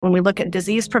when we look at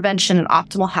disease prevention and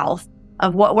optimal health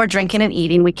of what we're drinking and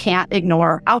eating, we can't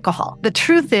ignore alcohol. The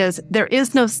truth is there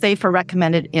is no safe or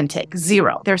recommended intake,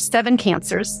 0. There's 7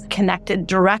 cancers connected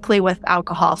directly with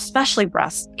alcohol, especially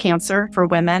breast cancer for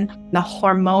women. The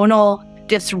hormonal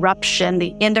disruption,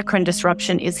 the endocrine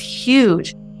disruption is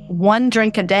huge. 1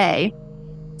 drink a day,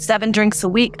 7 drinks a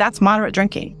week, that's moderate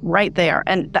drinking right there.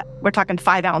 And we're talking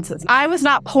 5 ounces. I was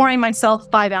not pouring myself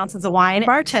 5 ounces of wine.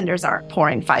 Bartenders aren't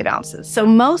pouring 5 ounces. So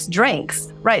most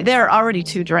drinks right there are already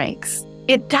 2 drinks.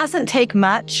 It doesn't take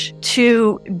much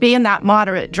to be in that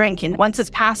moderate drinking. Once it's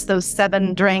past those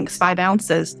 7 drinks, 5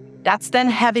 ounces, that's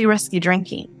then heavy, risky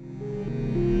drinking.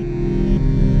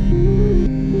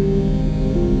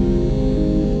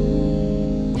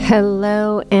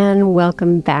 Hello, and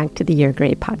welcome back to the Your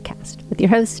Grey podcast with your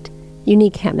host,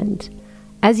 Unique Hammond.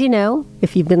 As you know,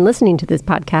 if you've been listening to this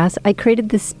podcast, I created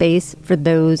this space for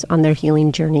those on their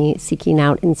healing journey seeking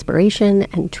out inspiration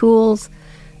and tools,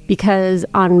 because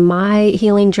on my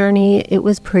healing journey, it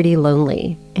was pretty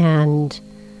lonely. And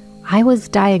I was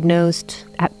diagnosed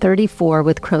at 34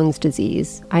 with Crohn's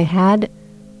disease. I had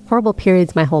horrible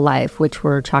periods my whole life, which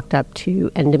were chalked up to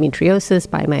endometriosis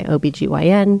by my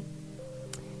OBGYN.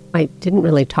 I didn't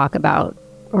really talk about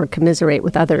or commiserate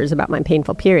with others about my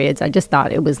painful periods. I just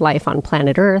thought it was life on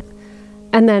planet Earth.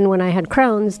 And then when I had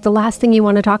Crohn's, the last thing you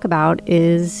want to talk about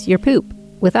is your poop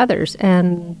with others.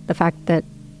 And the fact that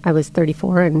I was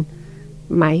 34 and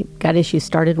my gut issues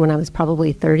started when I was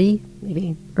probably 30,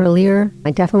 maybe earlier.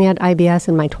 I definitely had IBS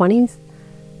in my 20s,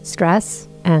 stress,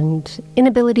 and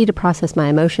inability to process my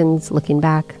emotions looking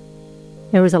back.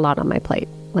 There was a lot on my plate,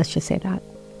 let's just say that.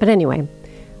 But anyway,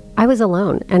 I was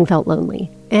alone and felt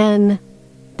lonely. And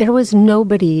there was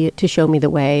nobody to show me the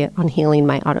way on healing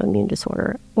my autoimmune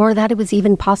disorder, or that it was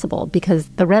even possible, because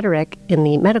the rhetoric in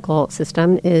the medical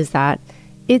system is that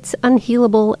it's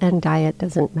unhealable and diet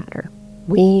doesn't matter.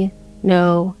 We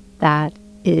know that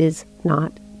is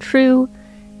not true,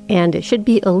 and it should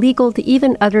be illegal to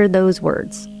even utter those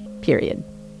words, period.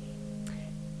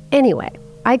 Anyway,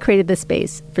 I created this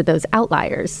space for those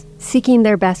outliers seeking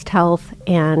their best health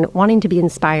and wanting to be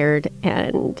inspired,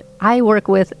 and I work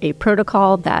with a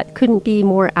protocol that couldn't be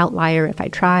more outlier if I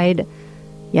tried.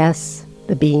 Yes,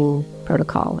 the Bean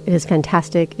protocol. It is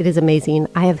fantastic. It is amazing.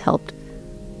 I have helped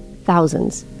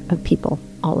thousands of people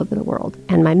all over the world,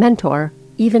 and my mentor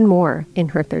even more in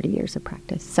her 30 years of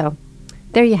practice. So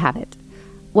there you have it.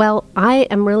 Well, I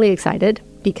am really excited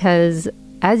because,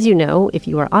 as you know, if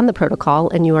you are on the protocol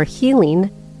and you are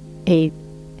healing a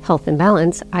health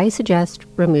imbalance, I suggest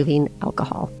removing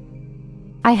alcohol.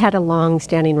 I had a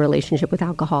long-standing relationship with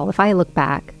alcohol. If I look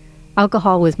back,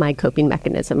 alcohol was my coping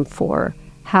mechanism for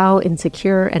how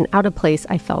insecure and out of place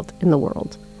I felt in the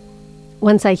world.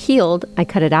 Once I healed, I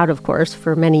cut it out, of course,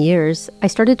 for many years. I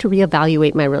started to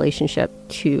reevaluate my relationship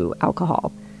to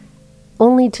alcohol,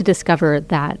 only to discover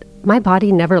that my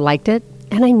body never liked it.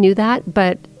 And I knew that,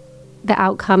 but the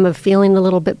outcome of feeling a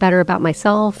little bit better about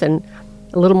myself and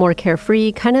a little more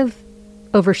carefree kind of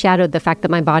overshadowed the fact that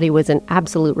my body was in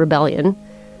absolute rebellion.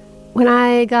 When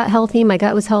I got healthy, my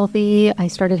gut was healthy. I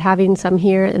started having some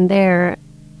here and there,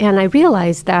 and I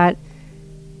realized that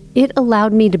it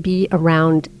allowed me to be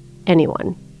around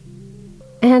anyone.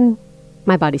 And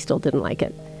my body still didn't like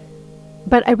it.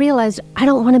 But I realized I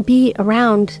don't want to be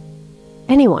around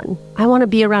anyone. I want to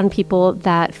be around people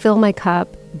that fill my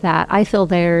cup, that I fill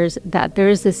theirs, that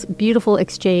there's this beautiful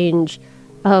exchange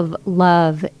of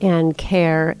love and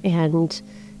care and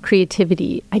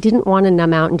creativity. I didn't want to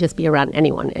numb out and just be around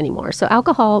anyone anymore. So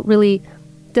alcohol really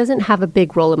doesn't have a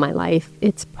big role in my life.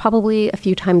 It's probably a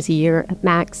few times a year at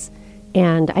max.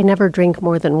 And I never drink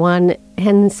more than one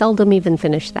and seldom even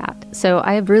finish that. So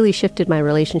I have really shifted my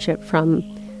relationship from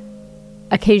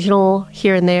occasional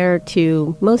here and there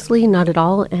to mostly not at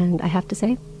all. And I have to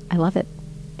say, I love it.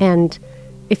 And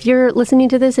if you're listening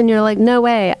to this and you're like, no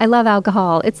way, I love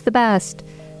alcohol, it's the best,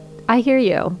 I hear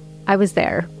you. I was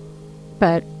there.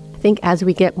 But I think as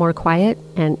we get more quiet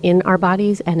and in our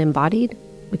bodies and embodied,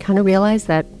 we kind of realize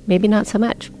that maybe not so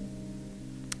much.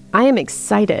 I am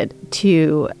excited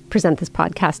to present this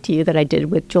podcast to you that I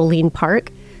did with Jolene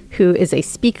Park, who is a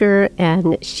speaker,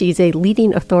 and she's a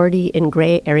leading authority in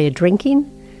gray area drinking.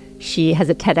 She has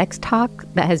a TEDx talk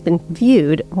that has been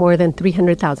viewed more than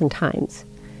 300,000 times.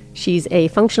 She's a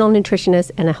functional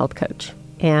nutritionist and a health coach.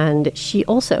 And she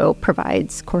also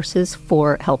provides courses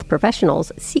for health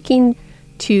professionals seeking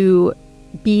to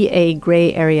be a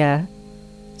gray area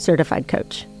certified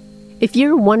coach. If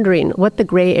you're wondering what the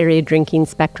gray area drinking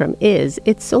spectrum is,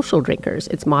 it's social drinkers,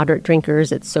 it's moderate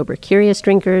drinkers, it's sober curious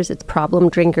drinkers, it's problem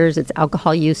drinkers, it's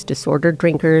alcohol use disordered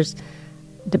drinkers.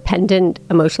 dependent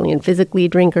emotionally and physically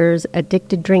drinkers,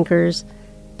 addicted drinkers.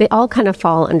 They all kind of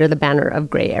fall under the banner of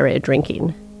gray area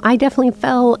drinking. I definitely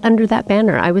fell under that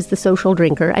banner. I was the social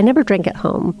drinker. I never drank at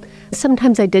home.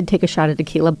 Sometimes I did take a shot of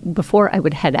tequila before I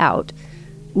would head out,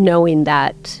 knowing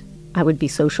that I would be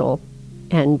social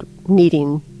and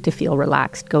needing to feel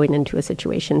relaxed going into a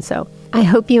situation. So I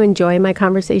hope you enjoy my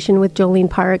conversation with Jolene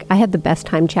Park. I had the best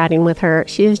time chatting with her.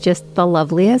 She is just the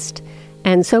loveliest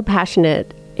and so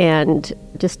passionate and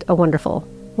just a wonderful,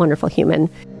 wonderful human.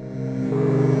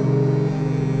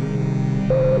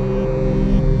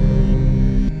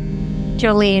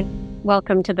 Jolene,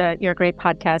 welcome to the You're Great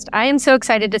podcast. I am so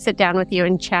excited to sit down with you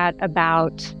and chat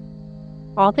about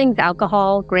all things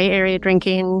alcohol, gray area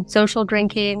drinking, social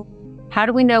drinking. How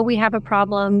do we know we have a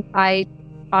problem? I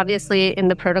obviously, in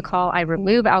the protocol, I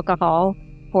remove alcohol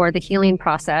for the healing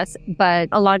process, but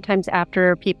a lot of times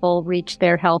after people reach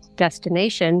their health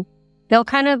destination, they'll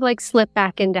kind of like slip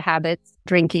back into habits,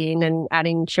 drinking and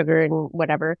adding sugar and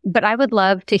whatever. But I would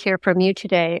love to hear from you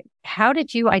today. How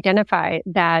did you identify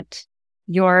that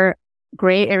your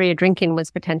gray area drinking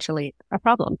was potentially a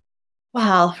problem?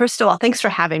 Well, first of all, thanks for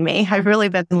having me. I've really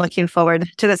been looking forward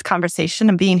to this conversation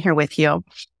and being here with you.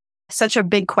 Such a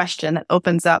big question that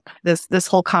opens up this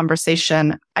whole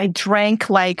conversation. I drank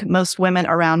like most women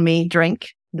around me drink,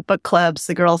 the book clubs,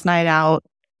 the girls' night out,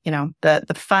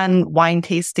 the fun wine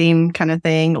tasting kind of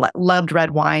thing, loved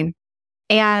red wine,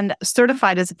 and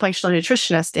certified as a functional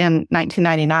nutritionist in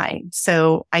 1999.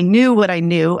 So I knew what I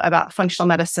knew about functional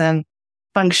medicine,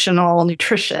 functional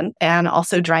nutrition, and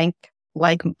also drank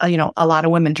like, a lot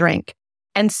of women drink.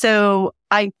 And so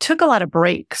I took a lot of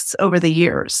breaks over the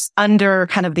years under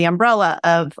kind of the umbrella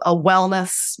of a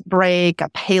wellness break, a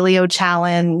paleo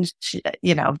challenge,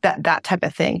 that type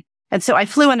of thing. And so I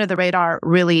flew under the radar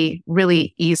really,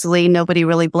 really easily. Nobody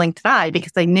really blinked an eye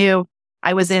because they knew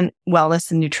I was in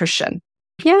wellness and nutrition.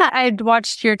 Yeah, I'd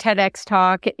watched your TEDx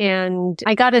talk and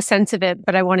I got a sense of it,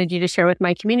 but I wanted you to share with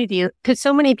my community because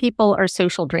so many people are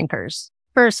social drinkers.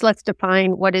 First, let's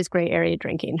define what is gray area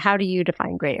drinking. How do you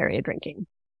define gray area drinking?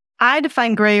 I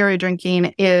define gray area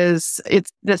drinking it's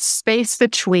the space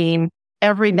between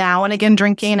every now and again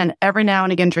drinking, and every now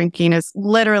and again drinking is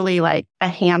literally like a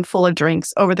handful of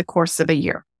drinks over the course of a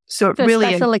year. So really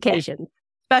special occasions.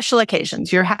 Special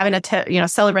occasions. You're having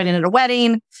celebrating at a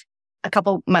wedding. A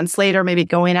couple months later, maybe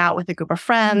going out with a group of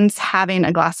friends, having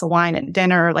a glass of wine at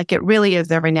dinner. Like it really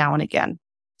is every now and again.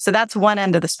 So that's one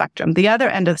end of the spectrum. The other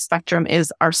end of the spectrum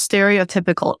is our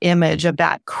stereotypical image of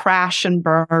that crash and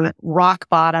burn, rock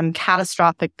bottom,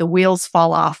 catastrophic, the wheels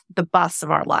fall off the bus of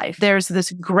our life. There's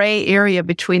this gray area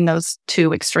between those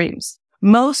two extremes.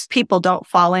 Most people don't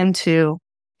fall into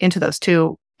those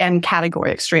two end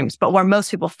category extremes, but where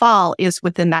most people fall is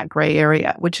within that gray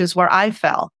area, which is where I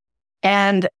fell.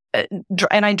 And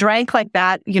I drank like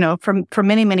that, for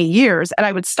many, many years, and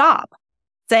I would stop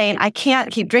saying, I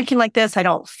can't keep drinking like this. I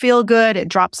don't feel good. It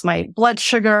drops my blood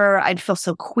sugar. I'd feel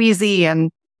so queasy and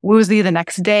woozy the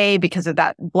next day because of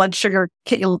that blood sugar,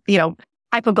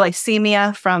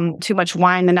 hypoglycemia from too much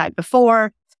wine the night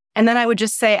before. And then I would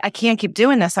just say, I can't keep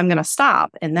doing this. I'm going to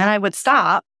stop. And then I would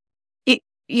stop.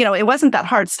 It wasn't that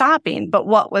hard stopping, but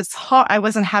what was hard, I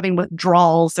wasn't having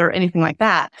withdrawals or anything like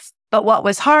that. But what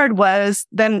was hard was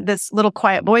then this little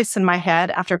quiet voice in my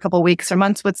head after a couple of weeks or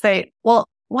months would say, well,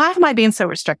 why am I being so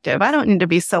restrictive? I don't need to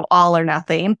be so all or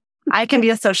nothing. I can be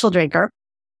a social drinker.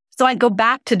 So I'd go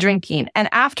back to drinking. And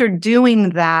after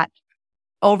doing that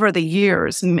over the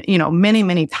years, many,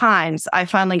 many times, I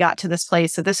finally got to this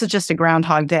place. So this is just a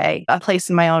Groundhog Day, a place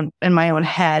in my own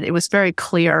head. It was very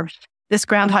clear. This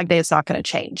Groundhog Day is not going to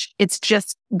change. It's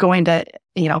just going to,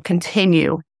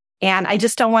 continue. And I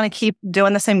just don't want to keep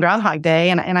doing the same Groundhog Day.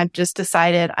 And I've just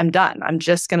decided I'm done. I'm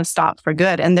just going to stop for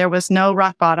good. And there was no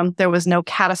rock bottom. There was no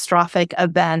catastrophic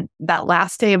event. That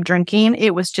last day of drinking,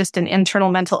 it was just an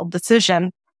internal mental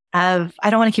decision of,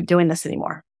 I don't want to keep doing this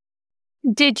anymore.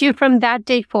 Did you from that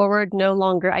day forward no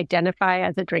longer identify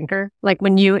as a drinker? Like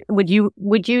would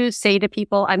you say to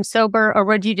people, I'm sober, or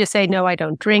would you just say, no, I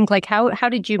don't drink? Like how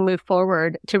did you move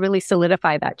forward to really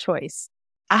solidify that choice?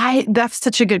 That's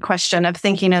such a good question of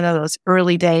thinking of those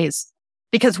early days,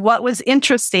 because what was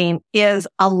interesting is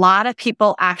a lot of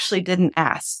people actually didn't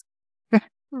ask.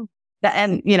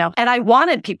 And I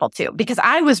wanted people to, because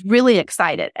I was really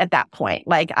excited at that point.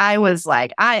 Like I was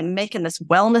like, I am making this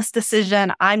wellness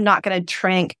decision. I'm not going to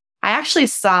drink. I actually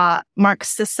saw Mark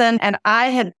Sisson, and I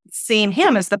had seen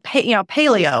him as the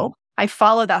paleo. I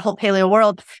followed that whole paleo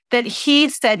world, that he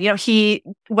said, he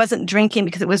wasn't drinking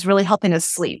because it was really helping his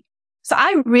sleep. So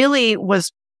I really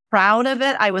was proud of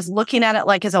it. I was looking at it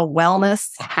like as a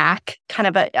wellness hack, kind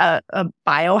of a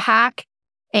biohack.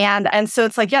 And so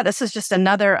it's like, yeah, this is just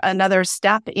another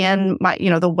step in my,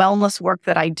 the wellness work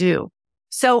that I do.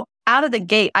 So out of the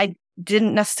gate, I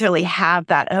didn't necessarily have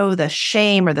that, the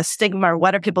shame or the stigma or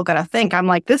what are people going to think? I'm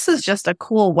like, this is just a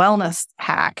cool wellness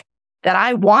hack that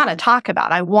I want to talk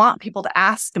about. I want people to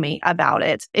ask me about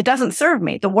it. It doesn't serve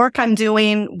me, the work I'm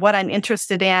doing, what I'm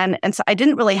interested in. And so I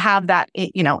didn't really have that,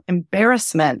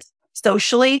 embarrassment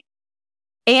socially.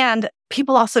 And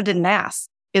people also didn't ask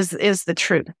is the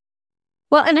truth.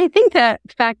 Well, and I think that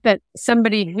fact that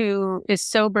somebody who is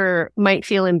sober might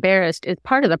feel embarrassed is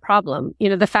part of the problem.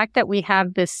 The fact that we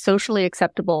have this socially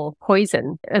acceptable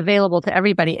poison available to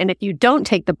everybody. And if you don't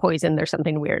take the poison, there's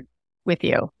something weird with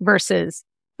you versus,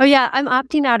 oh yeah, I'm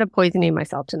opting out of poisoning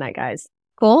myself tonight, guys.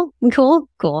 Cool.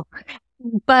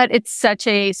 But it's such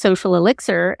a social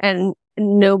elixir and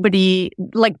nobody,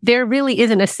 there really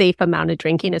isn't a safe amount of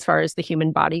drinking as far as the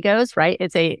human body goes, right?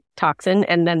 It's a toxin.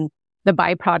 And then the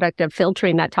byproduct of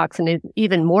filtering that toxin is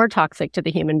even more toxic to the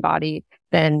human body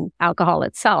than alcohol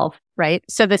itself, right?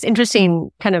 So this interesting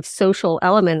kind of social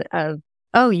element of,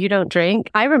 oh, you don't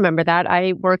drink? I remember that.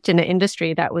 I worked in an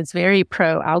industry that was very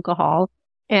pro-alcohol,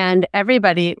 and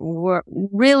everybody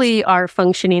really are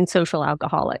functioning social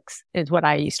alcoholics is what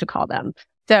I used to call them.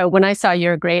 So when I saw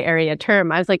your gray area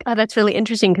term, I was like, oh, that's really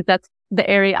interesting because that's the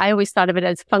area I always thought of it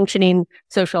as functioning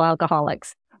social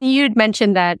alcoholics. You'd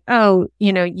mentioned that,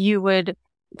 you would,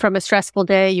 from a stressful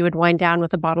day, you would wind down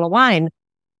with a bottle of wine.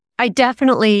 I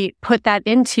definitely put that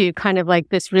into kind of like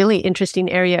this really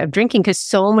interesting area of drinking because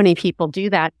so many people do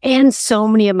that. And so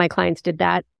many of my clients did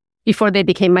that before they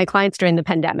became my clients during the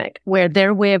pandemic, where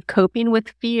their way of coping with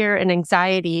fear and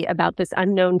anxiety about this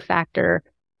unknown factor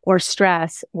or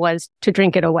stress was to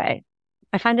drink it away.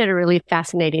 I find it a really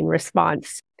fascinating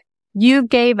response. You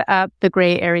gave up the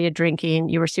gray area drinking.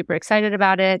 You were super excited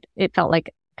about it. It felt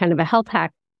like kind of a health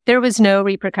hack. There was no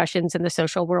repercussions in the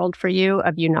social world for you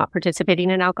of you not participating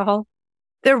in alcohol?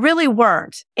 There really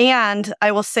weren't. And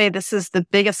I will say this is the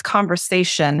biggest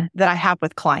conversation that I have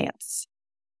with clients.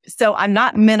 So I'm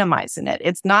not minimizing it.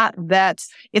 It's not that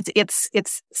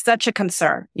it's such a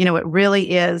concern. It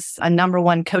really is a number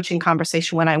one coaching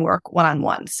conversation when I work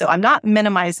one-on-one. So I'm not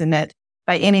minimizing it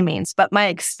by any means, but my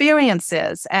experience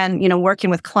is, and,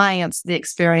 working with clients, the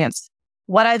experience,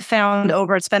 what I've found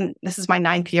this is my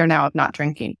 9th year now of not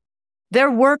drinking.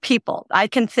 There were people, I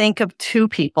can think of 2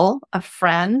 people, a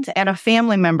friend and a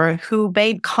family member who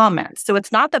made comments. So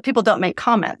it's not that people don't make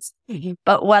comments,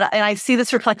 but and I see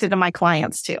this reflected in my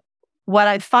clients too. What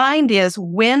I find is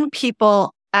when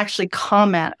people actually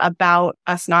comment about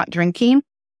us not drinking,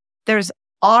 there's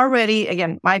already,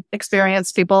 again, my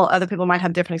experience, other people might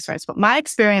have different experience, but my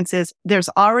experience is there's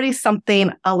already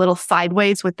something a little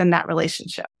sideways within that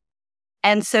relationship.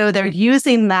 And so they're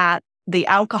using the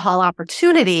alcohol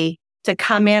opportunity to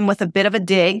come in with a bit of a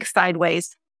dig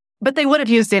sideways, but they would have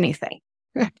used anything.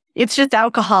 It's just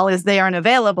alcohol is there and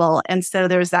available. And so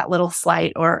there's that little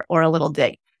slight or a little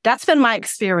dig. That's been my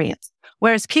experience.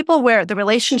 Whereas people where the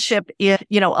relationship is,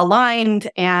 aligned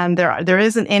and there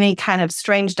isn't any kind of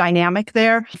strange dynamic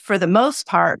there, for the most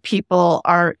part, people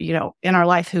are, in our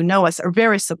life who know us are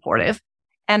very supportive.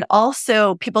 And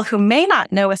also people who may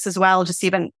not know us as well, just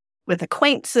even with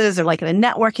acquaintances or like at a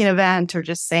networking event or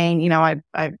just saying,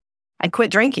 I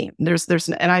quit drinking. There's,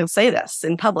 and I'll say this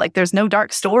in public, there's no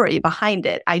dark story behind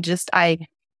it. I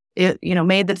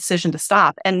made the decision to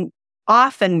stop. And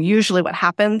often, usually what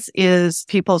happens is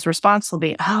people's response will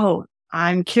be, oh,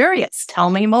 I'm curious. Tell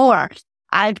me more.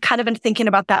 I've kind of been thinking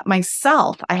about that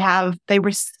myself. They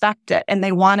respect it and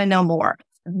they want to know more.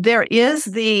 There is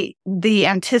the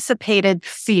anticipated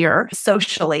fear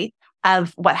socially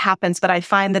of what happens, but I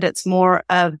find that it's more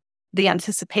of the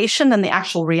anticipation than the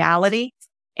actual reality.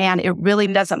 And it really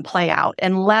doesn't play out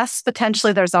unless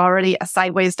potentially there's already a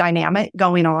sideways dynamic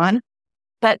going on.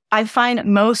 But I find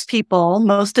most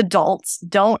adults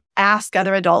don't ask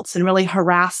other adults and really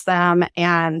harass them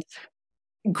and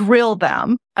grill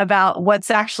them about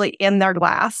what's actually in their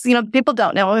glass. People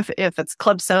don't know if it's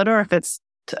club soda or if it's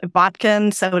vodka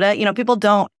and soda. People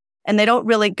don't, and they don't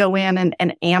really go in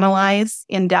and analyze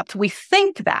in depth. We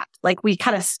think that, we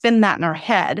kind of spin that in our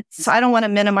head. So I don't want to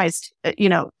minimize,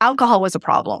 alcohol was a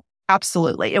problem.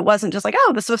 Absolutely. It wasn't just like,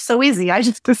 oh, this was so easy. I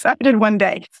just decided one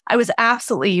day. I was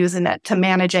absolutely using it to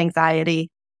manage anxiety.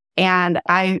 And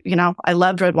I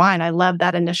loved red wine. I loved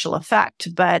that initial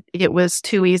effect, but it was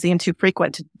too easy and too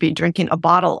frequent to be drinking a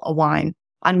bottle of wine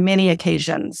on many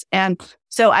occasions. And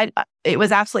so it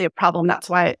was absolutely a problem. That's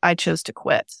why I chose to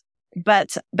quit.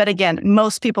 But again,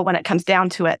 most people, when it comes down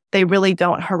to it, they really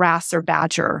don't harass or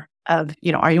badger of,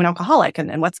 are you an alcoholic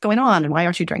and what's going on and why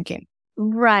aren't you drinking?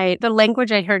 Right. The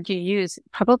language I heard you use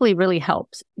probably really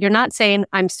helps. You're not saying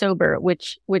I'm sober,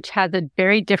 which has a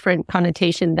very different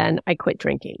connotation than I quit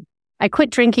drinking. I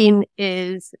quit drinking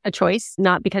is a choice,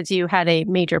 not because you had a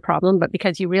major problem, but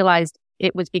because you realized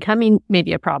it was becoming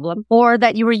maybe a problem, or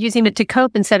that you were using it to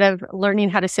cope instead of learning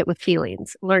how to sit with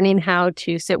feelings, learning how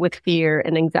to sit with fear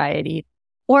and anxiety,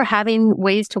 or having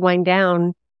ways to wind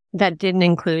down that didn't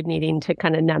include needing to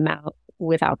kind of numb out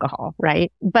with alcohol,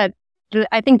 right? But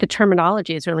I think the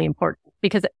terminology is really important,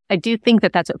 because I do think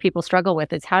that that's what people struggle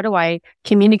with, is how do I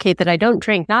communicate that I don't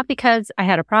drink, not because I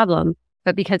had a problem,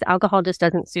 but because alcohol just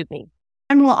doesn't suit me.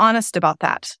 I'm real honest about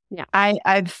that. Yeah.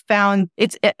 I've found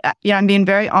I'm being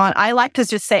very honest. I like to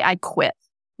just say I quit,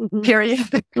 period.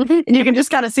 And you can just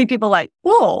kind of see people like,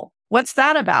 whoa, what's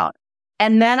that about?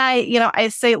 And then I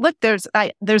say, look, there's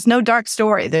no dark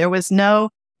story. There was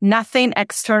nothing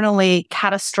externally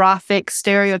catastrophic,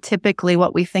 stereotypically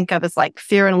what we think of as like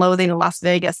fear and loathing in Las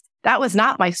Vegas. That was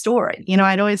not my story.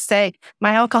 I'd always say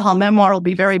my alcohol memoir will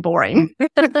be very boring.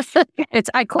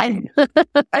 I quit.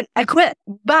 I quit.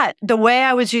 But the way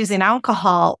I was using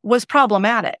alcohol was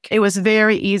problematic. It was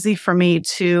very easy for me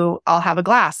I'll have a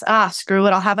glass. Screw it.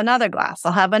 I'll have another glass.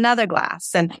 I'll have another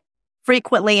glass. And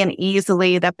frequently and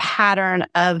easily the pattern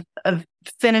of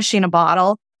finishing a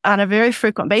bottle on a very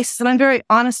frequent basis. And I'm very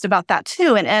honest about that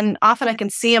too. And often I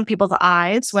can see in people's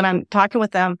eyes when I'm talking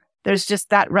with them, there's just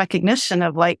that recognition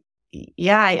of like,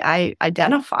 yeah, I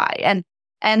identify. And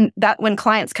that when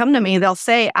clients come to me, they'll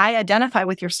say, I identify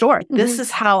with your story. Mm-hmm. This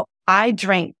is how I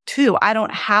drink too. I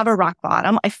don't have a rock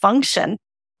bottom. I function.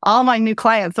 All my new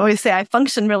clients always say I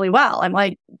function really well. I'm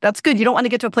like, that's good. You don't want to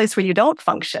get to a place where you don't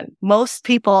function. Most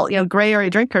people, gray area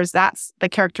drinkers, that's the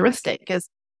characteristic, is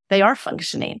they are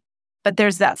functioning. But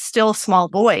there's that still small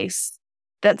voice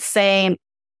that's saying,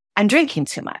 I'm drinking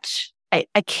too much.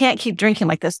 I can't keep drinking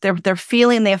like this. They're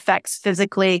feeling the effects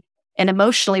physically and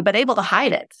emotionally, but able to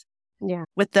hide it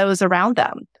with those around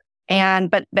them.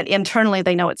 But internally,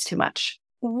 they know it's too much.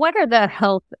 What are the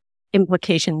health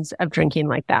implications of drinking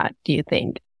like that, do you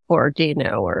think? Or do you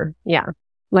know?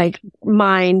 Like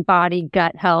mind, body,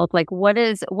 gut health. Like what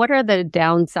are the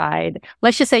downside?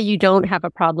 Let's just say you don't have a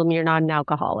problem, you're not an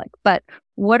alcoholic, but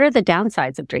what are the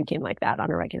downsides of drinking like that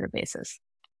on a regular basis?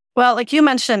 Well, like you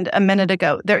mentioned a minute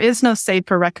ago, there is no safe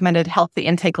or recommended healthy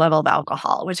intake level of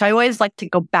alcohol, which I always like to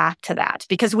go back to that,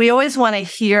 because we always want to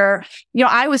hear,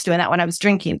 I was doing that when I was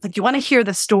drinking. Like you want to hear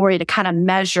the story to kind of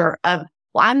measure of,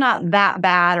 well, I'm not that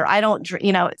bad, or I don't drink,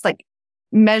 it's like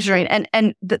measuring.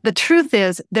 And the truth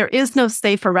is there is no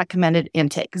safe or recommended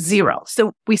intake, zero.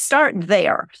 So we start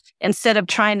there instead of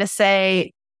trying to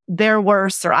say they're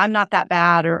worse or I'm not that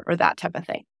bad or that type of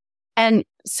thing. And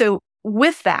so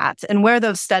with that, and where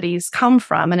those studies come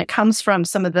from, and it comes from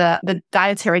some of the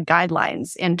dietary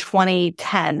guidelines in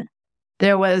 2010,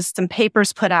 there was some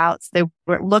papers put out. They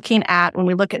were looking at, when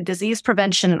we look at disease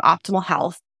prevention and optimal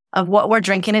health of what we're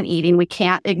drinking and eating, we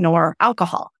can't ignore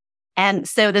alcohol. And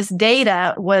so this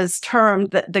data was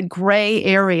termed the gray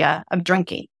area of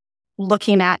drinking,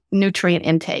 looking at nutrient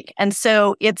intake. And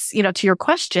so it's, to your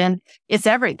question, it's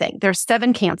everything. There's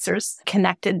 7 cancers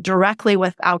connected directly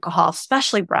with alcohol,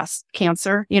 especially breast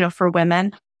cancer, for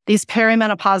women. These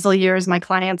perimenopausal years, my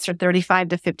clients are 35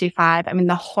 to 55. I mean,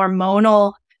 the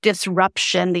hormonal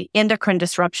disruption, the endocrine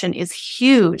disruption is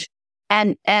huge.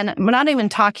 And we're not even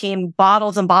talking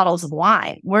bottles and bottles of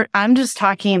wine. I'm just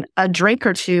talking a drink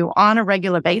or two on a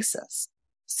regular basis.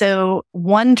 So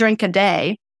 1 drink a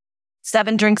day,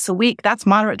 7 drinks a week, that's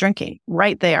moderate drinking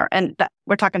right there. And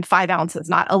we're talking 5 ounces,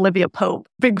 not Olivia Pope,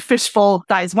 big fishbowl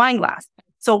size wine glass.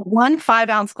 So 1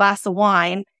 5-ounce glass of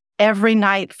wine every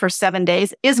night for 7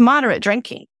 days is moderate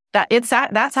drinking. That's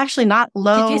actually not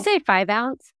low. Did you say 5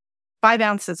 ounce? 5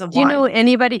 ounces of wine. Do you know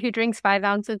anybody who drinks 5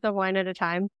 ounces of wine at a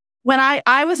time? When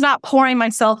I was not pouring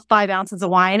myself 5 ounces of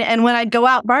wine, and when I go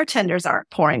out, bartenders aren't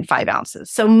pouring 5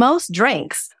 ounces. So most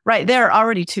drinks, right there, are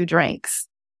already 2 drinks.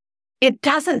 It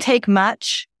doesn't take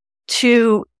much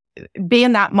to be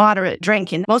in that moderate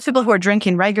drinking. Most people who are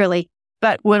drinking regularly,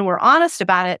 but when we're honest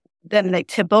about it, then they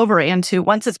tip over into,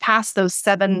 once it's past those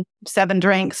seven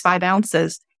drinks, 5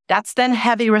 ounces, that's then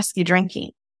heavy, risky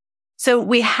drinking. So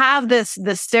we have this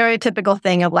stereotypical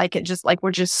thing of like, it just like we're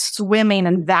just swimming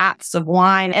in vats of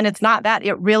wine. And it's not that.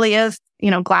 It really is,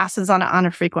 glasses on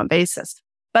a frequent basis.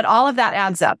 But all of that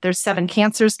adds up. There's 7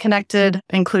 cancers connected,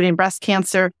 including breast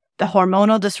cancer, the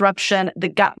hormonal disruption, the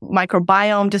gut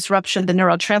microbiome disruption, the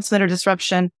neurotransmitter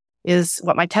disruption is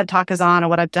what my TED Talk is on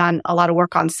and what I've done a lot of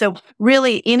work on. So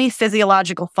really any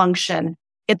physiological function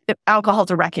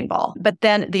alcohol's a wrecking ball. But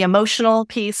then the emotional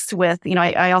piece with,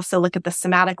 I also look at the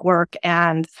somatic work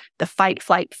and the fight,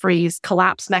 flight, freeze,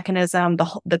 collapse mechanism,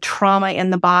 the trauma in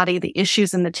the body, the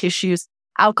issues in the tissues.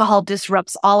 Alcohol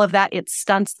disrupts all of that. It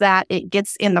stunts that. It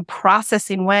gets in the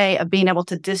processing way of being able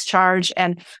to discharge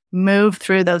and move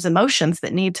through those emotions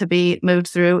that need to be moved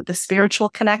through. The spiritual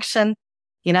connection.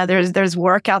 There's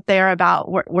work out there about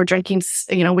we're drinking,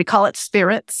 we call it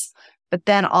spirits, but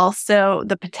then also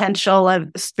the potential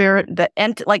of spirit,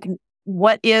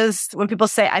 what is, when people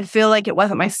say, I feel like it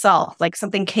wasn't myself, like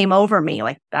something came over me,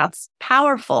 like that's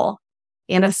powerful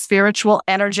in a spiritual,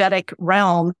 energetic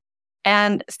realm.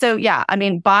 And so,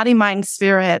 body, mind,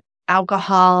 spirit,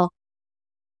 alcohol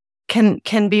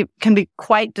can be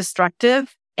quite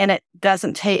destructive, and it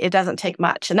doesn't take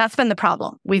much. And that's been the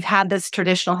problem. We've had this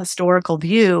traditional historical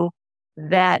view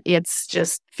that it's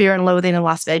just fear and loathing in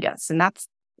Las Vegas, and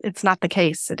it's not the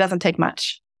case. It doesn't take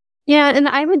much. Yeah, and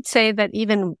I would say that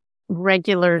even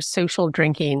regular social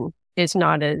drinking it's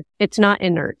not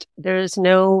inert. There's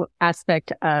no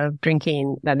aspect of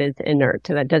drinking that is inert,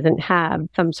 that doesn't have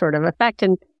some sort of effect.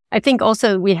 And I think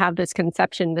also we have this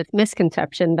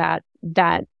misconception that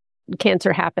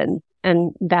cancer happens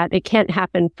and that it can't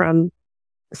happen from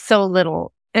so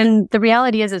little. And the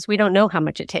reality is we don't know how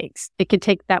much it takes. It could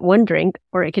take that one drink,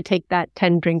 or it could take that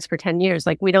 10 drinks for 10 years.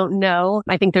 Like, we don't know.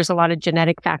 I think there's a lot of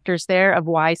genetic factors there of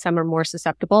why some are more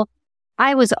susceptible.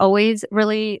 I was always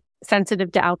really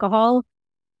sensitive to alcohol,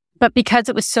 but because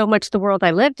it was so much the world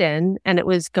I lived in, and it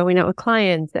was going out with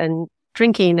clients and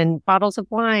drinking and bottles of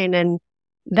wine, and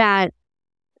that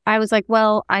I was like,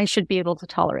 well, I should be able to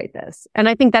tolerate this. And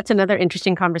I think that's another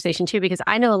interesting conversation too, because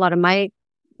I know a lot of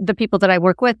the people that I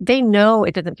work with, they know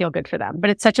it doesn't feel good for them, but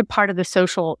it's such a part of the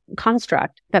social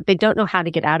construct that they don't know how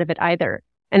to get out of it either,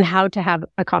 and how to have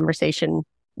a conversation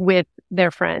with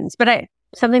their friends. But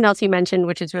something else you mentioned,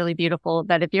 which is really beautiful,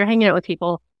 that if you're hanging out with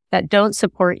people that don't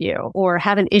support you or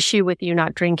have an issue with you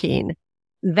not drinking,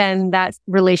 then that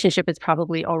relationship is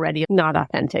probably already not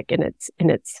authentic, and it's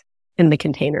in the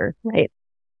container, right?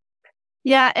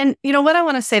 Yeah. And what I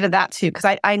want to say to that too, because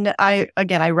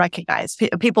I recognize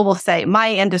people will say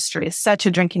my industry is such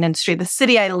a drinking industry. The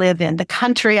city I live in, the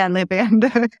country I live in,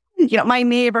 my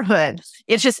neighborhood,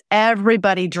 it's just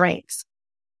everybody drinks.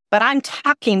 But I'm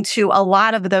talking to a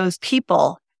lot of those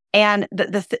people, and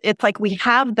it's like we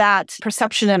have that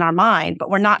perception in our mind, but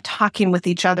we're not talking with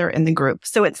each other in the group.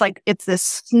 So it's like it's this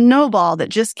snowball that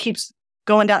just keeps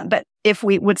going down. But if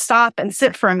we would stop and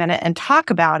sit for a minute and talk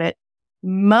about it,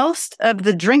 most of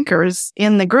the drinkers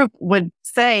in the group would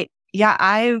say, yeah,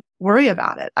 I worry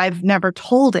about it. I've never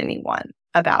told anyone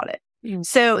about it. Mm.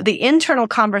 So the internal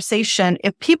conversation,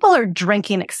 if people are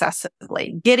drinking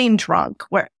excessively, getting drunk,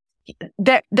 where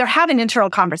they're having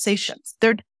internal conversations,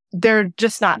 they're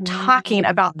just not talking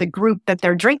about the group that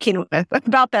they're drinking with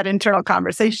about that internal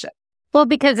conversation. Well,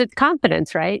 because it's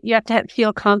confidence, right? You have to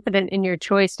feel confident in your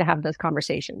choice to have those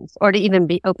conversations, or to even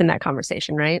open that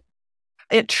conversation, right?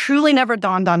 It truly never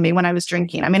dawned on me when I was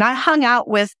drinking. I mean, I hung out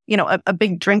with, a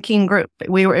big drinking group. It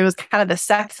was kind of the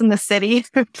Sex and the City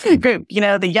group,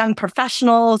 the young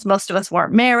professionals. Most of us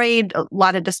weren't married, a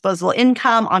lot of disposable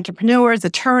income, entrepreneurs,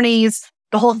 attorneys,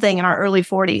 the whole thing in our early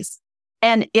 40s.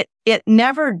 And it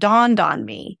never dawned on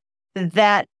me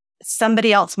that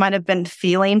somebody else might have been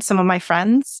feeling, some of my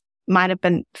friends might have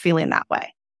been feeling that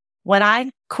way. When I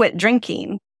quit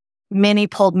drinking, many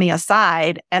pulled me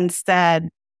aside and said,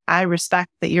 I respect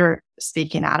that you're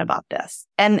speaking out about this.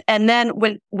 And then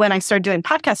when I started doing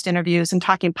podcast interviews and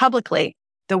talking publicly,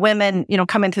 the women,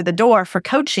 coming through the door for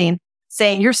coaching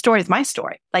saying, your story is my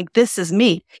story. Like, this is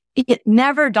me. It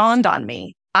never dawned on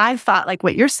me. I thought, like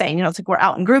what you're saying, it's like we're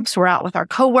out in groups, we're out with our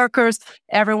coworkers,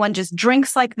 everyone just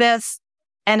drinks like this.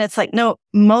 And it's like, no,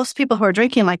 most people who are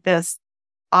drinking like this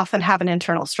often have an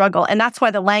internal struggle. And that's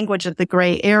why the language of the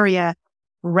gray area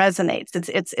resonates.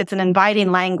 It's an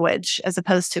inviting language as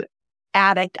opposed to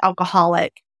addict,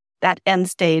 alcoholic, that end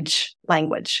stage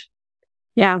language.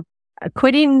 Yeah.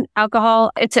 Quitting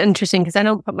alcohol, it's interesting because I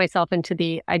don't put myself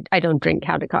into I don't drink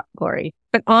category.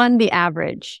 But on the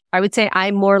average, I would say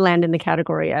I more land in the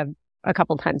category of a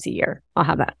couple times a year, I'll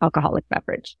have an alcoholic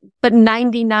beverage. But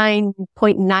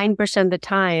 99.9% of the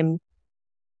time,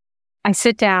 I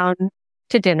sit down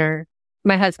to dinner,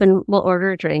 my husband will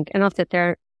order a drink, and I'll sit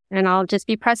there and I'll just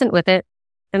be present with it.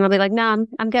 And I'll be like, no,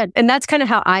 I'm good. And that's kind of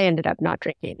how I ended up not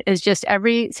drinking, is just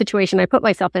every situation I put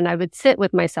myself in, I would sit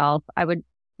with myself. I would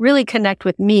really connect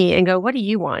with me and go, what do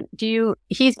you want?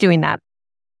 He's doing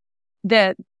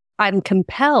that I'm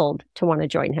compelled to want to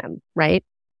join him, right?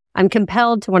 I'm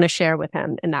compelled to want to share with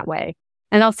him in that way.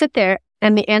 And I'll sit there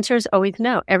And the answer is always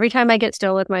no. Every time I get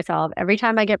still with myself, every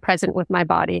time I get present with my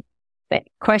body, the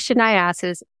question I ask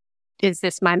is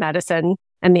this my medicine?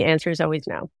 And the answer is always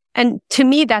no. And to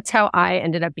me, that's how I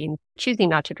ended up choosing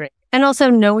not to drink. And also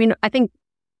knowing, I think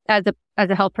as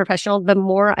a health professional, the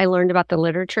more I learned about the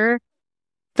literature,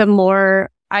 the more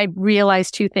I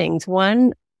realized two things.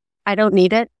 One, I don't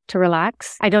need it to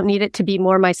relax. I don't need it to be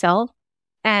more myself.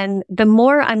 And the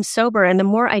more I'm sober and the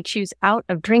more I choose out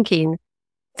of drinking,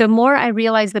 the more I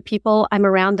realize the people I'm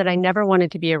around that I never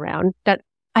wanted to be around, that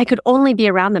I could only be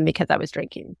around them because I was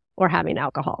drinking or having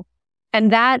alcohol.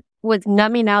 And that was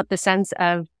numbing out the sense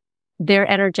of their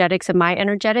energetics and my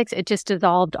energetics. It just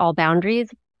dissolved all boundaries.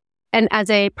 And as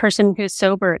a person who's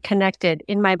sober, connected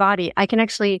in my body, I can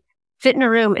actually sit in a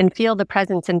room and feel the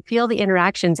presence and feel the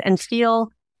interactions and feel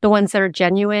the ones that are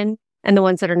genuine and the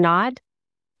ones that are not.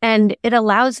 And it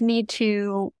allows me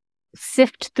to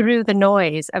sift through the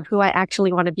noise of who I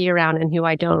actually want to be around and who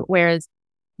I don't. Whereas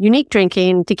unique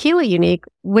drinking, tequila unique,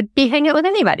 would be hanging out with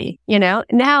anybody, Now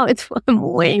I'm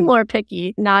way more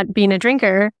picky not being a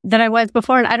drinker than I was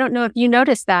before. And I don't know if you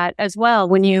noticed that as well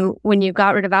when you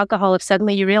got rid of alcohol, if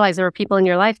suddenly you realize there were people in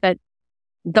your life that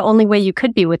the only way you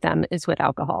could be with them is with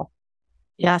alcohol.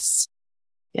 Yes.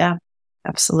 Yeah,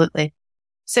 absolutely.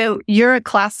 So you're a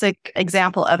classic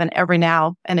example of an every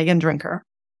now and again drinker.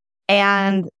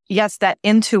 And yes, that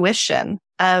intuition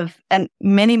of, and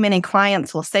many, many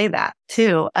clients will say that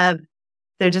too,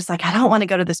 they're just like, I don't want to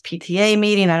go to this PTA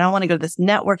meeting. I don't want to go to this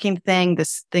networking thing,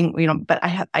 but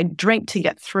I drink to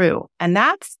get through. And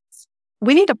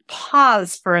we need to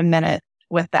pause for a minute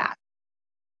with that.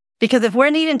 Because if we're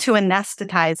needing to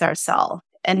anesthetize ourselves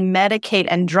and medicate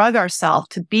and drug ourselves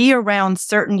to be around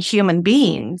certain human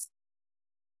beings,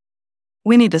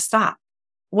 we need to stop.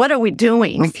 What are we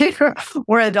doing?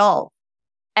 We're adults.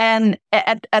 And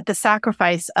at the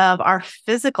sacrifice of our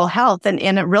physical health and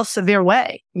in a real severe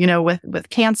way, with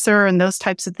cancer and those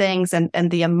types of things and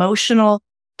the emotional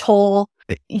toll.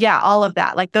 Yeah, all of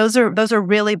that. Like those are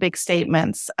really big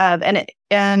statements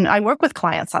and I work with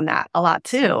clients on that a lot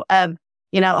too. I'm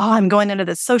going into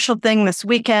this social thing this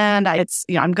weekend.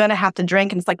 I'm going to have to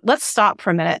drink. And it's like, let's stop for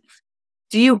a minute.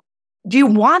 Do you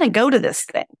want to go to this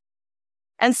thing?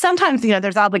 And sometimes,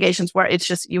 there's obligations where it's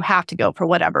just, you have to go for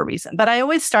whatever reason. But I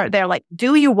always start there, like,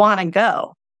 do you want to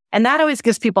go? And that always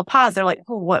gives people pause. They're like,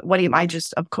 oh, what do you,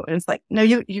 of course. It's like,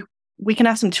 no, we can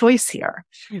have some choice here.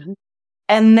 Mm-hmm.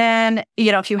 And then,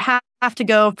 if you have to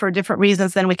go for different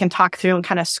reasons, then we can talk through and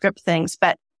kind of script things.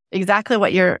 But exactly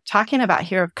what you're talking about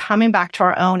here, of coming back to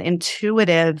our own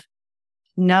intuitive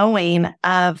knowing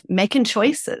of making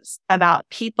choices about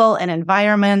people and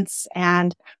environments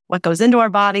and what goes into our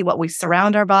body, what we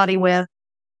surround our body with.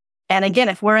 And again,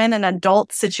 if we're in an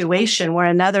adult situation where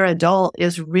another adult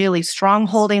is really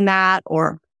strongholding that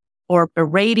or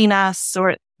berating us,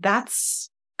 that's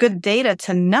good data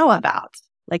to know about.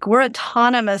 Like, we're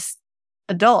autonomous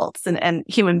adults and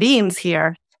human beings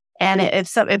here. And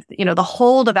if the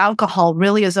hold of alcohol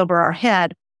really is over our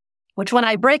head, which when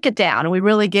I break it down and we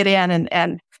really get in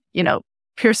and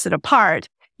pierce it apart,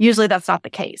 usually that's not the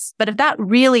case. But if that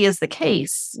really is the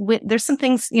case, there's some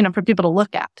things, for people to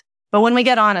look at. But when we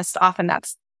get honest, often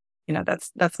that's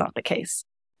not the case.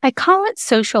 I call it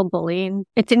social bullying.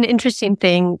 It's an interesting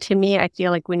thing. To me, I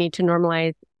feel like we need to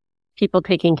normalize people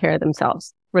taking care of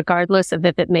themselves, regardless of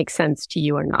if it makes sense to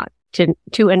you or not,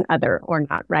 to an other or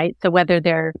not, right? So whether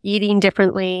they're eating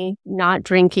differently, not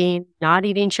drinking, not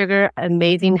eating sugar,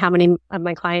 amazing how many of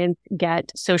my clients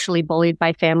get socially bullied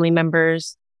by family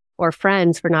members or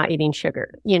friends for not eating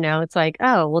sugar. It's like,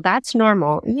 oh, well, that's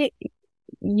normal.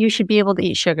 You should be able to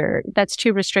eat sugar. That's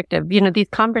too restrictive. These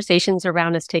conversations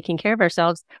around us taking care of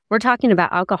ourselves, we're talking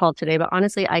about alcohol today, but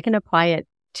honestly, I can apply it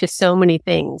to so many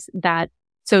things, that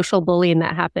social bullying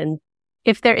that happens.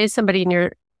 If there is somebody in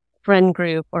your friend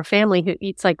group or family who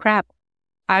eats like crap,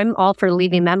 I'm all for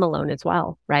leaving them alone as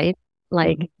well, right?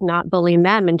 Like, not bullying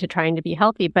them into trying to be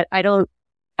healthy. But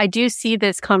I do see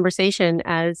this conversation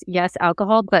as, yes,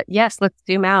 alcohol, but yes, let's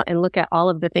zoom out and look at all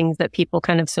of the things that people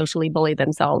kind of socially bully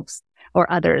themselves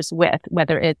or others with,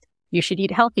 whether it's, you should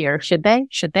eat healthier. Should they?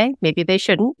 Maybe they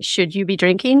shouldn't. Should you be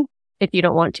drinking? If you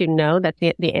don't want to, no. That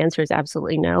the answer is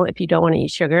absolutely no. If you don't want to eat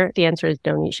sugar, the answer is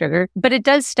don't eat sugar. But it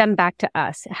does stem back to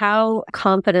us. How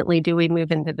confidently do we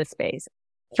move into the space?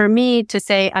 For me to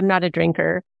say, I'm not a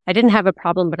drinker, I didn't have a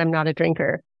problem, but I'm not a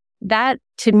drinker. That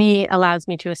to me allows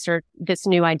me to assert this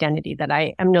new identity that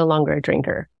I am no longer a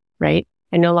drinker, right?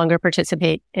 I no longer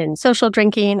participate in social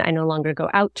drinking. I no longer go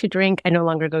out to drink. I no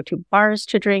longer go to bars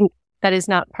to drink. That is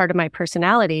not part of my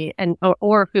personality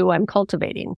or who I'm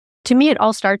cultivating. to me, it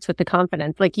all starts with the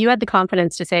confidence. Like you had the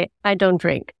confidence to say, I don't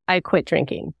drink. I quit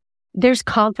drinking. There's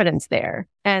confidence there.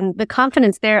 And the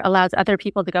confidence there allows other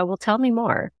people to go, well, tell me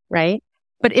more, right?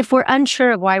 But if we're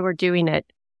unsure of why we're doing it,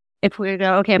 if we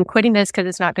go, okay, I'm quitting this because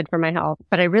it's not good for my health,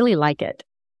 but I really like it,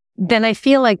 then I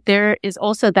feel like there is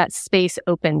also that space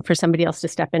open for somebody else to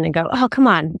step in and go, oh, come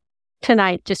on,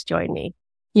 tonight, just join me,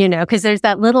 because there's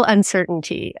that little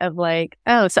uncertainty of like,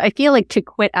 oh, so I feel like to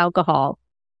quit alcohol,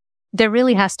 there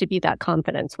really has to be that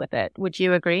confidence with it. Would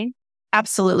you agree?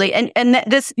 Absolutely. And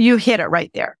this, you hit it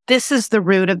right there. This is the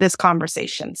root of this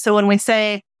conversation. So when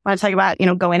I talk about,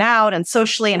 going out and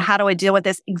socially and how do I deal with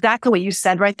this, exactly what you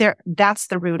said right there, that's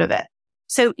the root of it.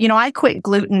 So, I quit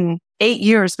gluten 8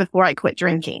 years before I quit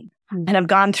drinking and have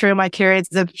gone through my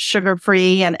periods of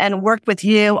sugar-free and worked with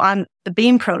you on the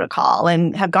Bean protocol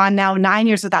and have gone now 9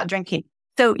 years without drinking.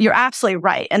 So you're absolutely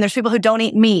right. And there's people who don't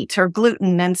eat meat or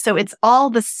gluten. And so it's all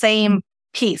the same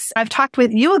piece. I've talked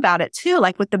with you about it too,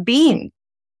 like with the Bean,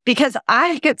 because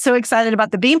I get so excited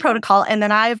about the Bean protocol. And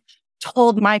then I've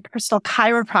told my personal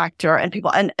chiropractor and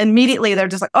people, and immediately they're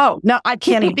just like, oh, no, I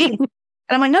can't eat beans. And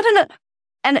I'm like, no.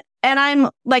 And I'm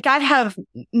like, I have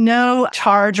no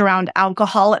charge around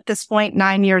alcohol at this point,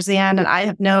 9 years in. And I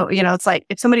have no, it's like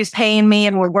if somebody's paying me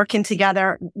and we're working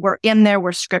together, we're in there,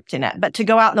 we're scripting it. But to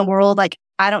go out in the world, like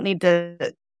I don't need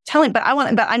to tell him, but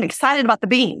I'm excited about the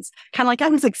beans. Kind of like I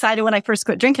was excited when I first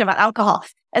quit drinking about alcohol.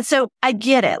 And so I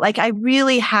get it. Like I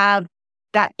really have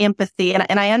that empathy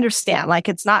and I understand, like,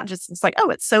 it's not just, it's like,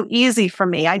 oh, it's so easy for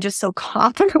me. I just so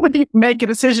confident when you make a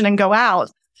decision and go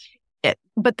out.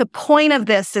 But the point of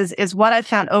this is what I've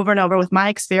found over and over with my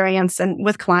experience and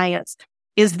with clients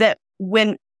is that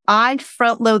when I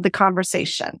front load the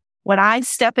conversation, when I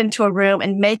step into a room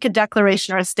and make a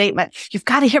declaration or a statement, you've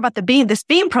got to hear about this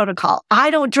Bean protocol.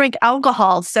 I don't drink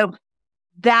alcohol. So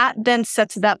that then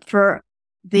sets it up for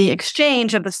the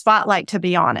exchange of the spotlight to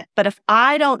be on it. But if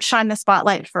I don't shine the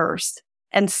spotlight first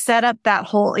and set up that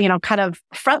whole, kind of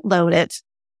front load it,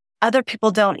 other people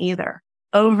don't either.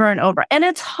 Over and over. And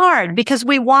it's hard because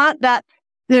we want that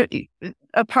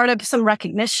a part of some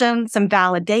recognition, some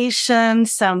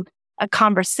validation, a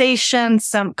conversation,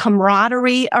 some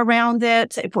camaraderie around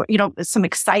it. If we're, some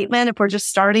excitement, if we're just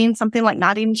starting something like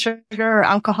not eating sugar or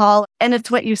alcohol. And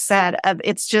it's what you said,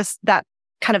 it's just that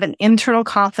kind of an internal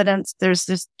confidence. There's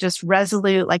this just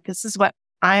resolute, like, this is what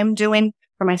I'm doing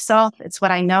for myself. It's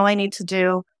what I know I need to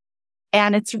do.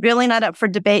 And it's really not up for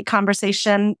debate,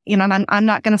 conversation, and I'm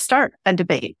not going to start a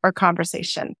debate or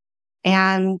conversation.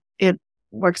 And it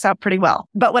works out pretty well.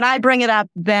 But when I bring it up,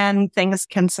 then things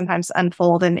can sometimes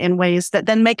unfold in ways that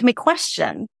then make me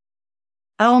question,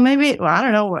 oh, maybe, I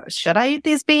don't know, should I eat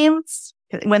these beans?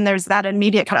 When there's that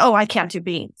immediate kind of, oh, I can't do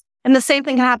beans. And the same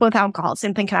thing can happen with alcohol.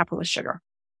 Same thing can happen with sugar.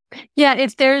 Yeah.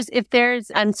 If there's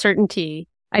uncertainty,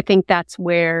 I think that's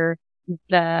where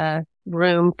the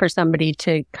room for somebody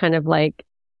to kind of like,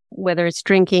 whether it's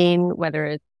drinking, whether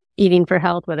it's eating for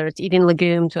health, whether it's eating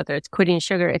legumes, whether it's quitting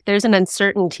sugar, if there's an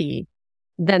uncertainty,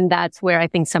 then that's where I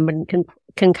think someone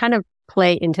can kind of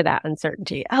play into that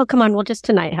uncertainty. Oh, come on, we'll just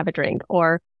tonight have a drink.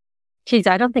 Or, geez,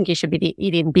 I don't think you should be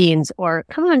eating beans. Or,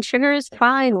 come on, sugar is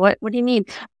fine. What do you mean?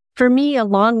 For me,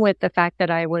 along with the fact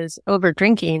that I was over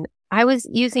drinking, I was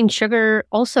using sugar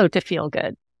also to feel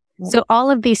good. So all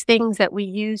of these things that we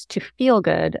use to feel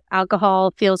good,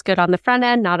 alcohol feels good on the front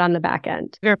end, not on the back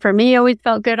end. For me, always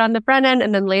felt good on the front end.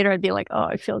 And then later I'd be like, oh,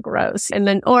 I feel gross. And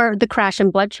then, or the crash in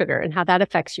blood sugar and how that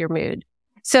affects your mood.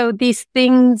 So these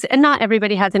things, and not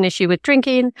everybody has an issue with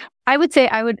drinking. I would say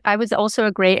I was also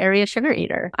a gray area sugar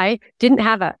eater. I didn't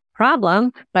have a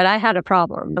problem, but I had a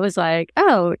problem. I was like,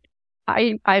 oh,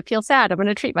 I feel sad. I'm going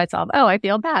to treat myself. Oh, I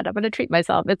feel bad. I'm going to treat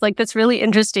myself. It's like this really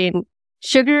interesting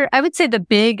sugar. I would say the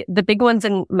big ones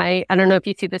in my, I don't know if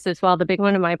you see this as well. The big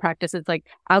one in my practice is like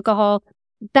alcohol.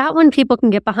 That one people can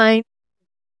get behind.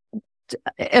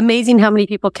 Amazing how many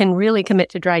people can really commit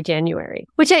to dry January,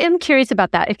 which I am curious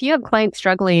about that. If you have clients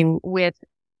struggling with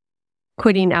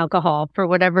quitting alcohol for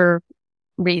whatever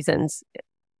reasons,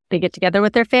 they get together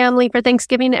with their family for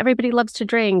Thanksgiving. Everybody loves to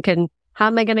drink. And how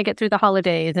am I going to get through the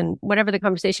holidays and whatever the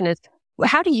conversation is?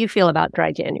 How do you feel about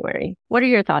dry January? What are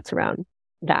your thoughts around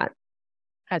that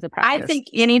as a practice? I think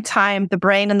anytime the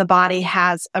brain and the body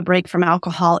has a break from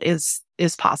alcohol is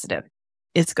positive.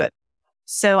 It's good.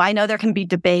 So I know there can be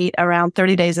debate around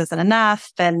 30 days isn't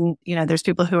enough. And, there's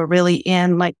people who are really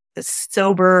in like the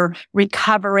sober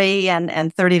recovery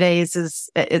and 30 days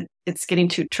it's getting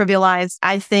too trivialized.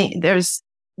 I think there's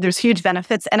huge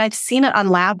benefits. And I've seen it on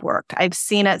lab work. I've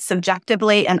seen it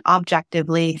subjectively and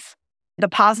objectively the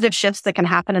positive shifts that can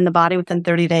happen in the body within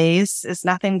 30 days is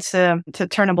nothing to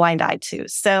turn a blind eye to.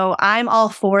 So I'm all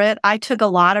for it. I took a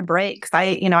lot of breaks.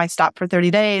 I stopped for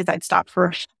 30 days. I'd stop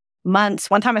for months.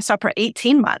 One time I stopped for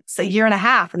 18 months, a year and a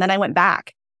half, and then I went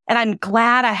back. And I'm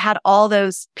glad I had all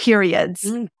those periods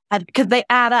because they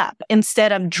add up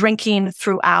instead of drinking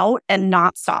throughout and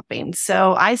not stopping.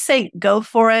 So I say go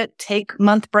for it. Take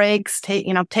month breaks. Take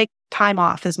time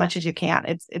off as much as you can.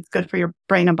 It's good for your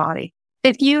brain and body.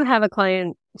 If you have a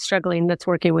client struggling that's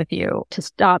working with you to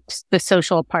stop the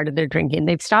social part of their drinking,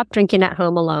 they've stopped drinking at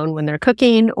home alone when they're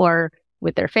cooking or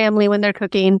with their family when they're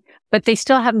cooking, but they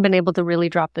still haven't been able to really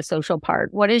drop the social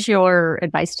part. What is your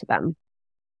advice to them?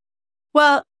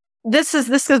 Well, this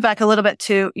goes back a little bit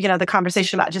to, the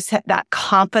conversation about just that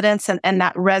confidence and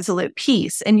that resolute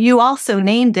piece. And you also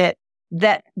named it,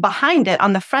 that behind it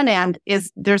on the front end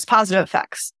there's positive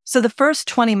effects. So the first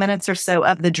 20 minutes or so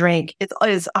of the drink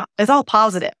is all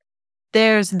positive.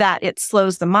 There's that it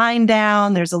slows the mind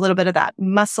down. There's a little bit of that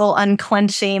muscle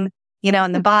unclenching,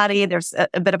 in the body. There's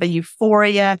a bit of a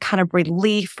euphoria, kind of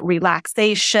relief,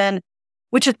 relaxation,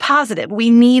 which is positive. We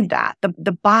need that.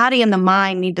 The body and the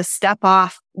mind need to step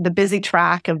off the busy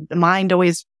track of the mind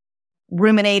always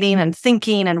ruminating and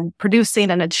thinking and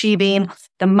producing and achieving.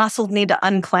 The muscles need to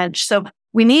unclench. So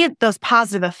we need those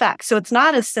positive effects. So it's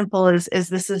not as simple as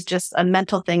this is just a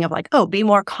mental thing of like, oh, be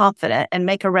more confident and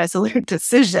make a resolute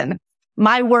decision.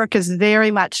 My work is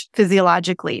very much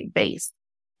physiologically based.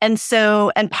 And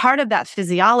part of that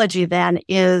physiology then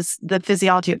is the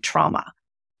physiology of trauma.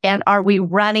 And are we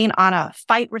running on a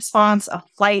fight response, a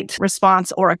flight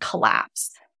response, or a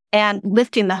collapse? And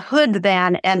lifting the hood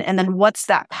then, and then what's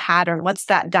that pattern? What's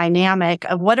that dynamic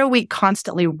of what are we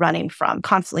constantly running from,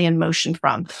 constantly in motion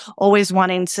from, always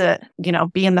wanting to,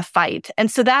 be in the fight? And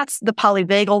so that's the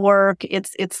polyvagal work.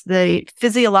 It's the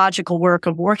physiological work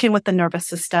of working with the nervous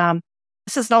system.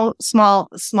 This is no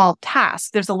small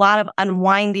task. There's a lot of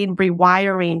unwinding,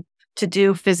 rewiring to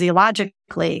do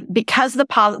physiologically because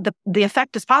the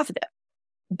effect is positive.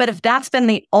 But if that's been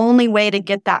the only way to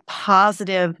get that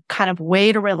positive kind of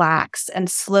way to relax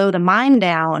and slow the mind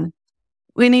down,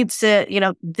 we need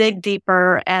to, dig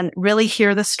deeper and really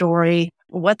hear the story.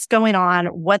 What's going on?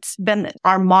 What's been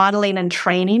our modeling and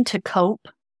training to cope?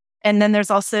 And then there's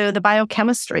also the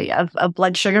biochemistry of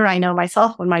blood sugar. I know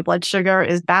myself, when my blood sugar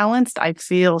is balanced, I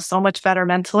feel so much better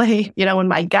mentally. When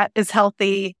my gut is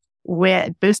healthy,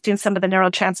 with boosting some of the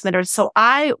neurotransmitters. So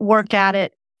I work at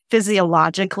it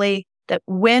physiologically, that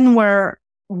when we're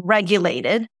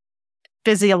regulated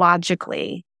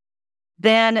physiologically,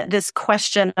 then this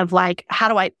question of like, how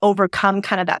do I overcome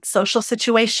kind of that social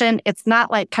situation? It's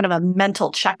not like kind of a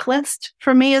mental checklist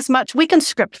for me as much. We can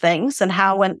script things and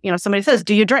how when, somebody says,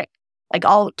 do you drink? Like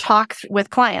I'll talk with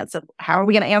clients of how are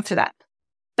we going to answer that?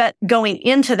 But going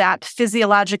into that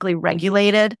physiologically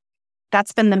regulated,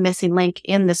 that's been the missing link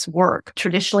in this work.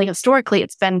 Traditionally, historically,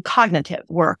 it's been cognitive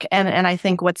work. And I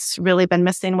think what's really been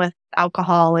missing with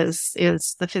alcohol is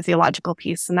the physiological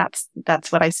piece. And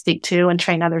that's what I speak to and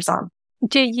train others on.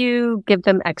 Do you give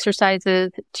them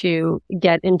exercises to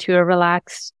get into a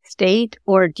relaxed state,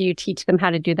 or do you teach them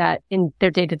how to do that in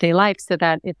their day-to-day life so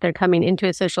that if they're coming into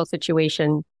a social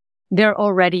situation, they're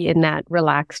already in that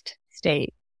relaxed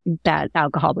state that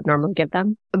alcohol would normally give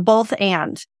them? Both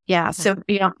and. Yeah. So,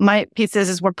 my piece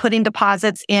is we're putting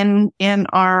deposits in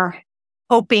our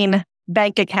hoping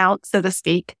bank account, so to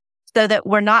speak, so that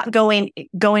we're not going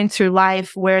through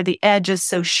life where the edge is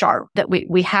so sharp that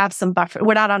we have some buffer.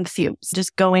 We're not on fumes,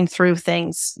 just going through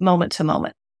things moment to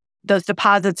moment. Those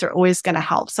deposits are always going to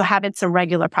help. So having some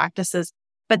regular practices,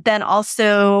 but then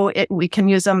also we can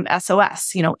use them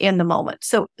SOS, in the moment.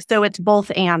 So it's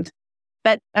both and.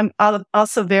 But I'm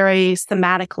also very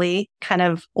thematically kind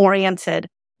of oriented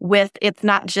with it's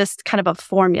not just kind of a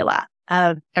formula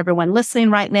of everyone listening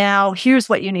right now. Here's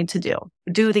what you need to do.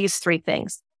 Do these 3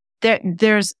 things.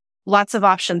 There's lots of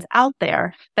options out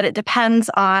there, but it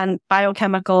depends on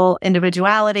biochemical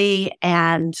individuality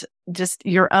and just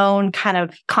your own kind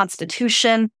of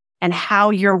constitution and how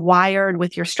you're wired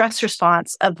with your stress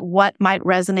response of what might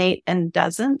resonate and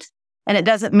doesn't. And it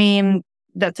doesn't mean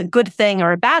that's a good thing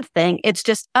or a bad thing. It's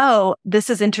just,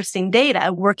 this is interesting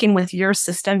data working with your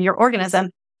system, your organism.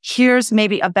 Here's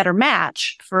maybe a better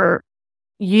match for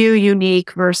you,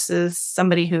 unique versus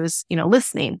somebody who's,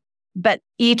 listening. But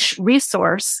each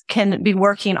resource can be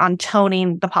working on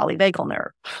toning the polyvagal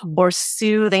nerve or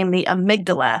soothing the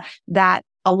amygdala, that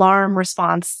alarm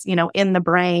response, in the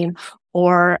brain,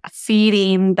 or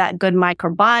feeding that good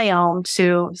microbiome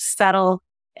to settle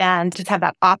and just have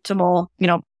that optimal,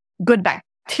 good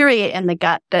bacteria in the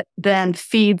gut that then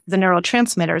feeds the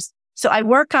neurotransmitters. So I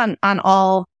work on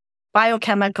all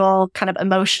biochemical, kind of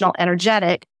emotional,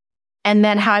 energetic. And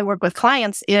then how I work with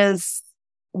clients is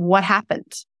what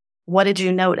happened? What did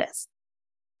you notice?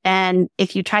 And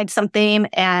if you tried something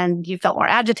and you felt more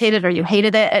agitated or you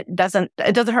hated it, it doesn't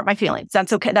hurt my feelings.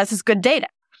 That's okay. That's just good data.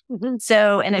 Mm-hmm.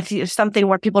 So, and if it's something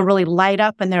where people really light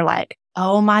up and they're like,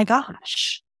 oh my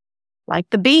gosh, like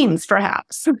the beans,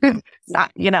 perhaps,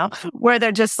 not, where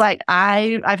they're just like,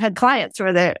 I've had clients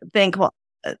where they think, well,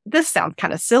 this sounds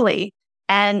kind of silly,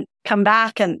 and come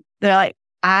back and they're like,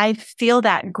 I feel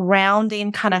that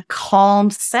grounding kind of calm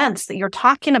sense that you're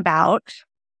talking about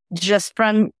just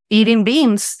from eating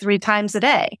beans 3 times a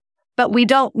day. But we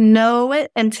don't know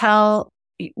it until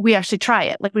we actually try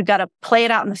it. Like, we've got to play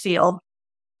it out in the field,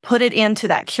 put it into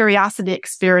that curiosity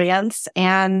experience,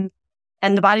 and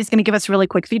the body's going to give us really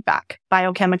quick feedback,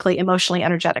 biochemically, emotionally,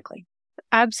 energetically.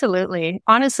 Absolutely.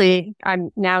 Honestly, I'm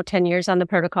now 10 years on the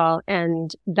protocol,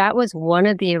 and that was one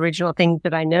of the original things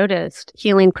that I noticed.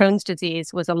 Healing Crohn's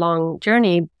disease was a long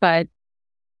journey, but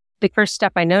the first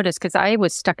step I noticed, because I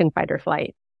was stuck in fight or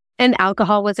flight, and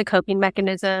alcohol was a coping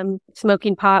mechanism.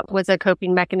 Smoking pot was a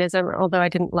coping mechanism, although I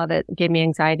didn't love it. It gave me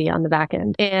anxiety on the back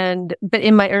end. But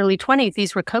in my early 20s,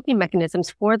 these were coping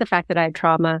mechanisms for the fact that I had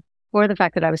trauma, for the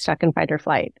fact that I was stuck in fight or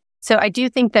flight. So I do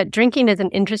think that drinking is an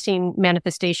interesting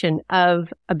manifestation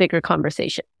of a bigger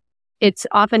conversation. It's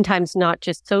oftentimes not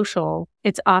just social.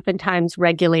 It's oftentimes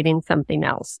regulating something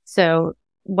else. So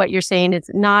what you're saying is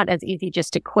not as easy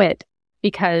just to quit,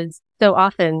 because so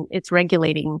often it's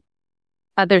regulating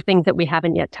other things that we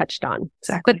haven't yet touched on.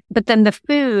 Exactly. But then the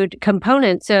food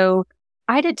component. So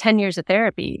I did 10 years of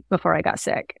therapy before I got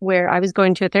sick, where I was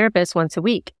going to a therapist once a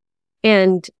week.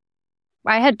 And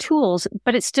I had tools,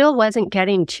 but it still wasn't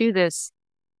getting to this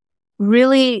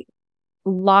really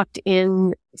locked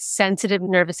in sensitive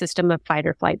nervous system of fight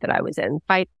or flight that I was in.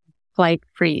 Fight, flight,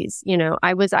 freeze.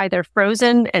 I was either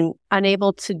frozen and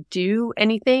unable to do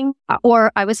anything,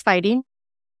 or I was fighting.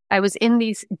 I was in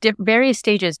these various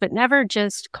stages, but never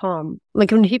just calm.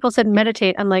 Like, when people said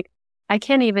meditate, I'm like, I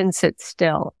can't even sit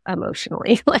still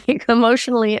emotionally. Like,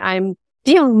 emotionally, I'm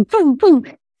boom, boom, boom.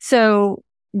 So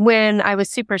when I was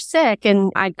super sick,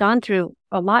 and I'd gone through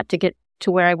a lot to get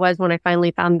to where I was when I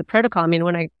finally found the protocol. I mean,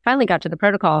 when I finally got to the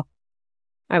protocol,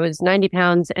 I was 90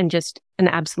 pounds and just an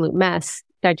absolute mess,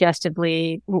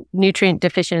 digestively, nutrient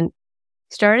deficient.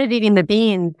 Started eating the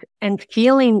beans and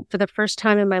feeling for the first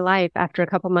time in my life, after a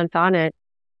couple months on it,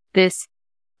 this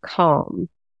calm.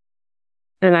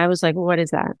 And I was like, what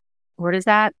is that? What is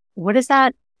that? What is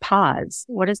that pause?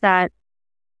 What is that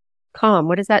calm?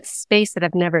 What is that space that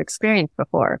I've never experienced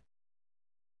before?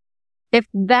 If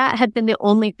that had been the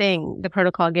only thing the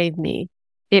protocol gave me,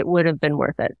 it would have been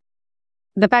worth it.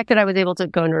 The fact that I was able to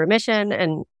go into remission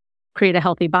and create a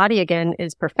healthy body again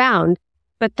is profound,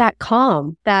 but that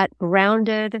calm, that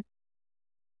grounded,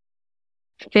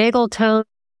 vagal tone,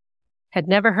 had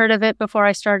never heard of it before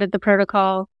I started the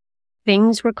protocol.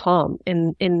 Things were calm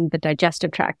in the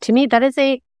digestive tract. To me, that is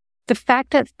the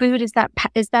fact that food is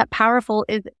that powerful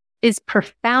is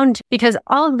profound, because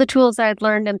all of the tools I had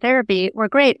learned in therapy were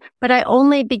great, but I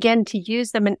only began to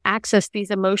use them and access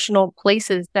these emotional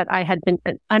places that I had been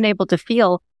unable to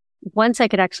feel once I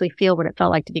could actually feel what it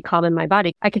felt like to be calm in my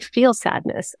body. I could feel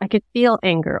sadness. I could feel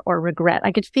anger or regret.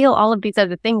 I could feel all of these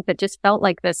other things that just felt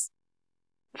like this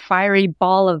fiery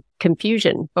ball of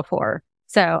confusion before.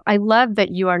 So I love that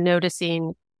you are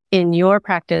noticing in your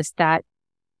practice that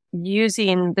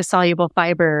using the soluble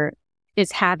fiber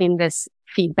is having this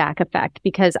feedback effect,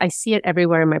 because I see it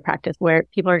everywhere in my practice where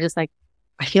people are just like,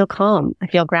 I feel calm. I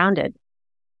feel grounded.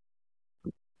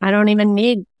 I don't even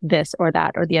need this or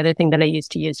that or the other thing that I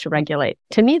used to regulate.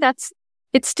 To me,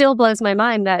 it still blows my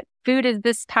mind that food is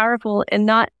this powerful, and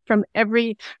not from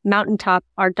every mountaintop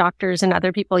are doctors and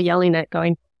other people yelling at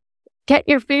going, get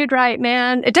your food right,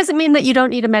 man. It doesn't mean that you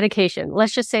don't need a medication.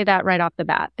 Let's just say that right off the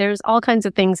bat. There's all kinds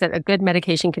of things that a good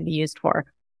medication can be used for.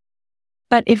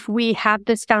 But if we have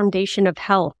this foundation of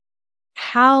health,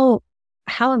 how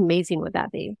amazing would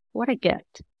that be? What a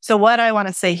gift. So what I want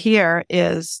to say here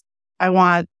is, I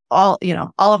want all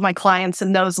of my clients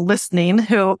and those listening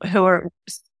who are,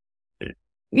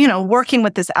 working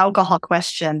with this alcohol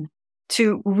question,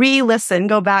 to re-listen,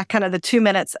 go back kind of the 2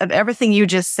 minutes of everything you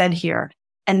just said here.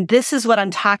 And this is what I'm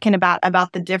talking about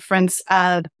the difference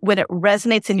of when it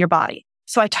resonates in your body.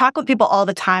 So I talk with people all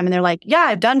the time, and they're like, yeah,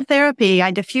 I've done therapy.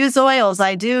 I diffuse oils.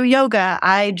 I do yoga.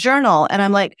 I journal. And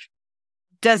I'm like,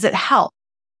 does it help?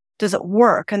 Does it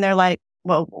work? And they're like,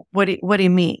 well, what do you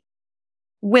mean?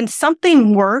 When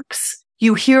something works,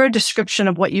 you hear a description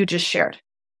of what you just shared.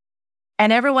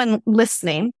 And everyone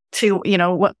listening to,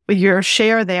 what your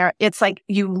share there, it's like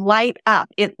you light up.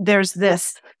 There's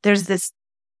this,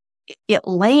 it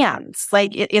lands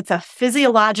like it's a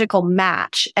physiological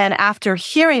match. And after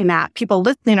hearing that, people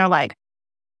listening are like,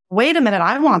 wait a minute,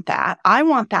 I want that. I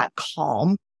want that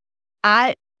calm.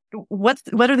 What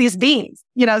are these beans?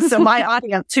 So my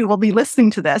audience who will be listening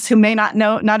to this, who may not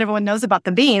know, not everyone knows about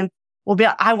the beans, will be,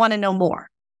 I want to know more.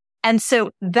 And so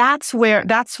that's where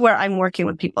I'm working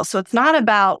with people. So it's not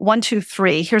about 1, 2,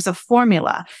 3. Here's a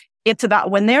formula. It's about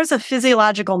when there's a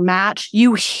physiological match,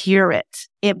 you hear it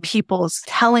in people's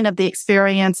telling of the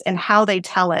experience and how they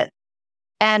tell it.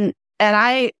 And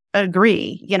I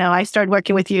agree. I started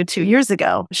working with you 2 years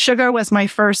ago. Sugar was my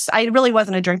first, I really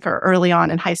wasn't a drinker early on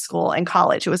in high school and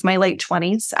college. It was my late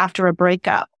 20s after a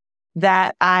breakup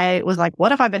that I was like,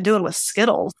 what have I been doing with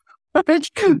Skittles?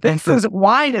 This is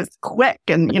wine is quick.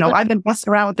 And, I've been messing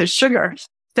around with this sugar.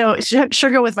 So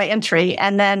sugar was my entry,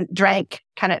 and then drank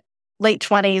kind of late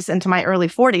 20s into my early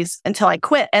 40s until I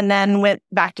quit, and then went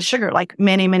back to sugar like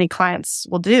many, many clients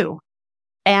will do.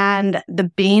 And the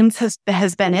beans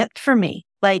has been it for me.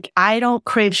 Like, I don't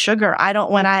crave sugar. I don't,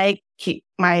 when I keep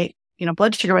my,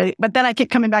 blood sugar ready, but then I keep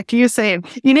coming back to you saying,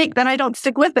 Unique, then I don't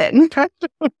stick with it.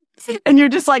 And you're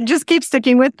just like, just keep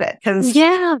sticking with it.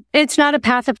 Yeah, it's not a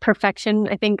path of perfection.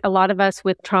 I think a lot of us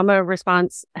with trauma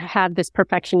response have this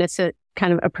perfectionist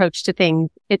kind of approach to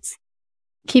things. It's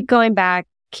keep going back,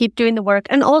 keep doing the work,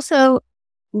 and also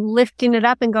lifting it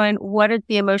up and going, what is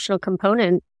the emotional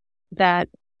component that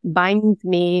binds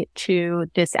me to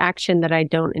this action that I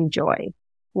don't enjoy?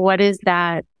 What is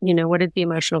that, what is the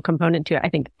emotional component to it? I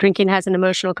think drinking has an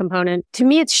emotional component. To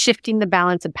me, it's shifting the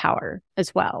balance of power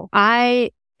as well.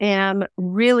 I am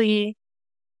really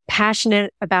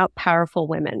passionate about powerful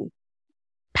women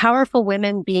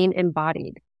being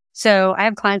embodied. So I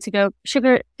have clients who go,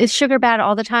 is sugar bad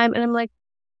all the time? And I'm like,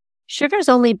 sugar's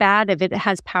only bad if it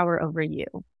has power over you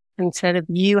instead of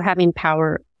you having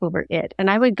power over it. And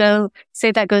I would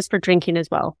say that goes for drinking as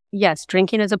well. Yes,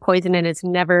 drinking is a poison and it's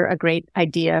never a great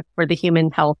idea for the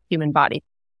human health, human body.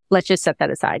 Let's just set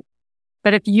that aside.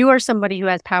 But if you are somebody who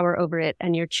has power over it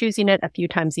and you're choosing it a few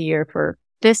times a year for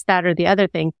this, that, or the other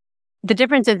thing, the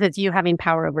difference is it's you having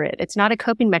power over it. It's not a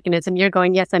coping mechanism. You're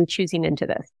going, yes, I'm choosing into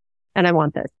this and I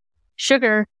want this.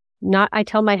 Sugar, I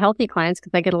tell my healthy clients,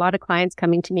 because I get a lot of clients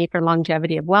coming to me for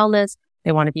longevity of wellness.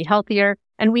 They want to be healthier.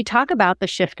 And we talk about the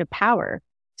shift of power.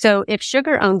 So if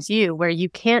sugar owns you where you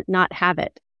can't not have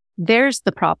it, there's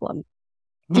the problem.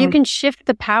 If you can shift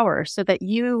the power so that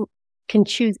you can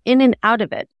choose in and out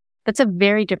of it, that's a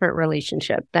very different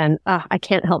relationship than, I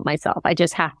can't help myself. I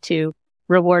just have to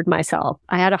reward myself.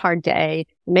 I had a hard day.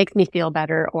 It makes me feel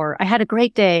better. Or I had a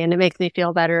great day and it makes me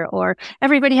feel better. Or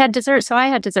everybody had dessert, so I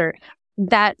had dessert.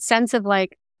 That sense of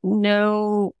like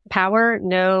no power,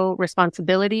 no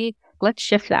responsibility. Let's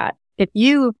shift that. If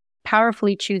you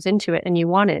powerfully choose into it and you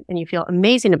want it and you feel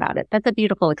amazing about it, that's a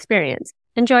beautiful experience.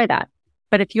 Enjoy that.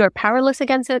 But if you are powerless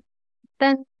against it,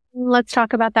 then let's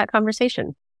talk about that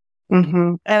conversation.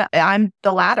 Mm-hmm. And I'm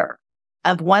the latter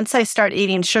of once I start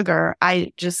eating sugar,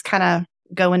 I just kind of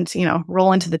go into,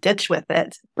 roll into the ditch with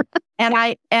it.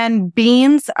 And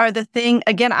beans are the thing.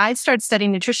 Again, I started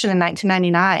studying nutrition in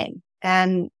 1999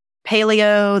 and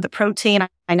paleo, the protein.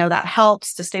 I know that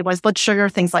helps to stabilize blood sugar,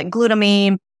 things like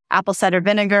glutamine, apple cider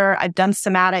vinegar. I've done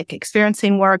somatic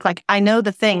experiencing work. Like I know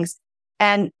the things.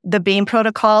 And the bean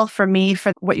protocol for me,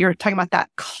 for what you're talking about, that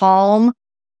calm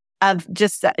of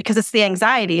just that, because it's the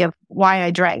anxiety of why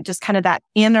I drank, just kind of that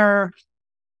inner,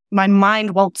 my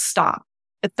mind won't stop.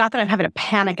 It's not that I'm having a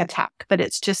panic attack, but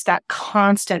it's just that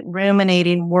constant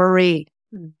ruminating worry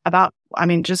about,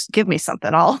 just give me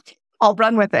something. I'll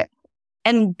run with it.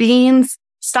 And beans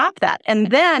stop that. And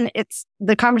then it's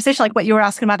the conversation, like what you were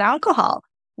asking about alcohol.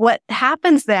 What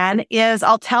happens then is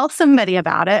I'll tell somebody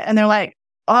about it and they're like,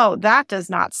 oh, that does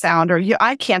not sound, or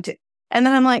I can't do. And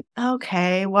then I'm like,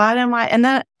 okay, what am I? And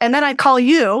then I call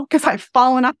you because I've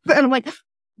fallen up and I'm like,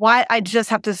 why? I just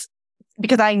have to,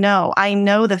 because I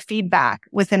know the feedback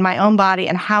within my own body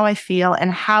and how I feel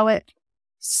and how it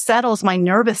settles my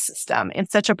nervous system in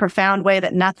such a profound way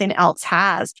that nothing else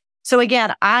has. So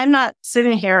again, I'm not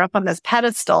sitting here up on this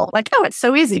pedestal like, oh, it's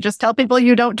so easy. Just tell people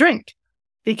you don't drink,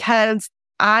 because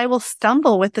I will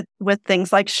stumble with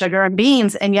things like sugar and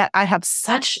beans. And yet I have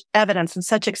such evidence and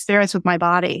such experience with my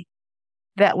body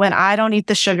that when I don't eat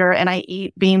the sugar and I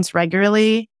eat beans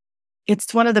regularly,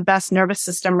 it's one of the best nervous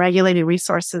system regulated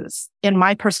resources in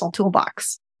my personal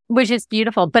toolbox. Which is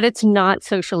beautiful, but it's not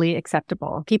socially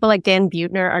acceptable. People like Dan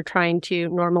Buettner are trying to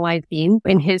normalize beans.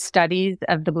 In his studies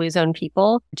of the Blue Zone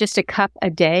people, just a cup a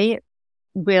day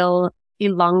will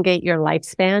elongate your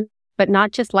lifespan. but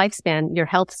not just lifespan, your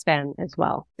health span as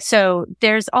well. So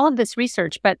there's all of this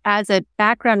research, but as a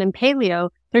background in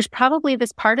paleo, there's probably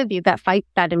this part of you that fights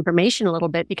that information a little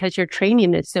bit because your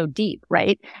training is so deep,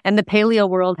 right? And the paleo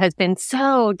world has been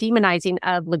so demonizing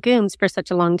of legumes for such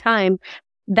a long time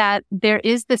that there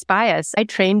is this bias. I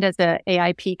trained as a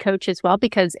AIP coach as well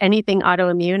because anything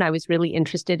autoimmune I was really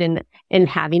interested in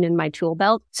having in my tool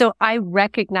belt. So I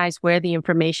recognize where the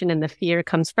information and the fear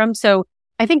comes from. So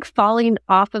I think falling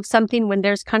off of something when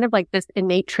there's kind of like this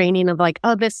innate training of like,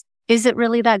 oh, this isn't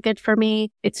really that good for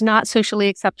me. It's not socially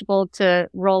acceptable to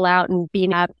roll out and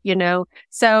bean up,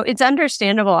 So it's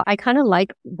understandable. I kind of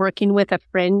like working with a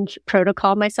fringe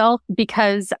protocol myself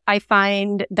because I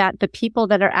find that the people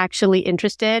that are actually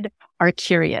interested are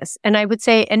curious. And I would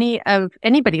say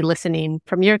anybody listening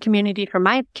from your community, from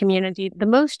my community, the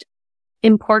most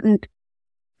important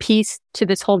piece to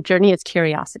this whole journey is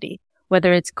curiosity.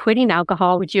 Whether it's quitting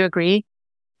alcohol, would you agree?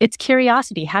 It's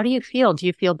curiosity. How do you feel? Do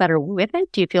you feel better with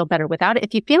it? Do you feel better without it?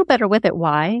 If you feel better with it,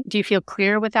 why? Do you feel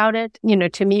clear without it?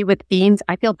 To me with beans,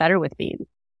 I feel better with beans.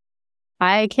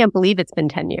 I can't believe it's been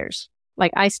 10 years.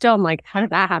 Like I'm like, how did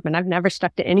that happen? I've never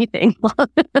stuck to anything.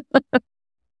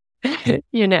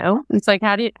 It's like,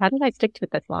 how did I stick to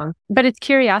it this long? But it's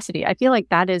curiosity. I feel like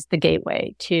that is the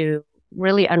gateway to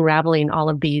really unraveling all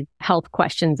of these health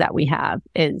questions that we have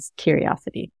is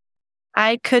curiosity.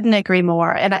 I couldn't agree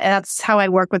more. And that's how I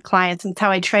work with clients and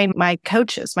how I train my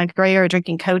coaches, my gray area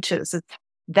drinking coaches.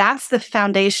 That's the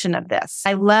foundation of this.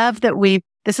 I love that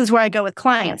this is where I go with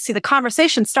clients. See, the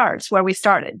conversation starts where we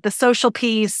started, the social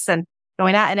piece and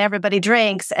going out and everybody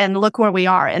drinks and look where we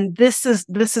are. And this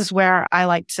is where I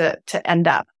like to end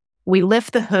up. We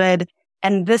lift the hood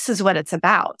and this is what it's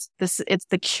about. It's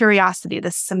the curiosity,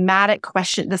 the somatic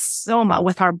question, the soma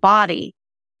with our body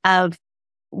of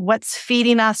what's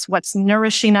feeding us, what's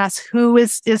nourishing us, who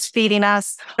is feeding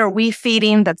us, are we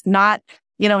feeding that's not,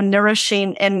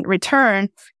 nourishing in return.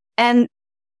 And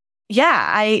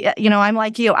yeah, I'm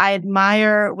like you. I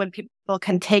admire when people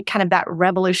can take kind of that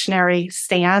revolutionary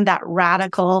stand, that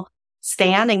radical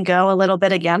stand and go a little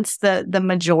bit against the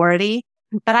majority.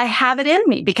 But I have it in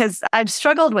me because I've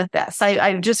struggled with this.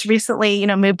 I just recently,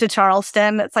 moved to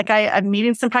Charleston. It's like I'm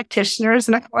meeting some practitioners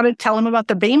and I want to tell them about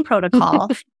the Bain protocol.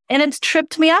 And it's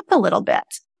tripped me up a little bit.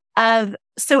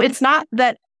 So it's not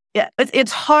that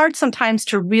it's hard sometimes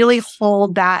to really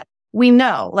hold that. We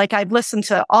know, like I've listened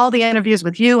to all the interviews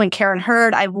with you and Karen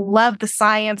Hurd. I love the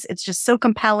science. It's just so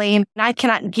compelling. And I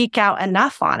cannot geek out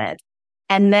enough on it.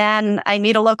 And then I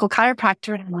meet a local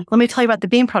chiropractor and I'm like, let me tell you about the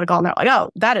bean protocol. And they're like, oh,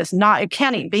 that is not, you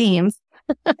can't eat beans.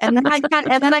 And then I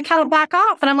kind of back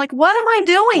off and I'm like, what am I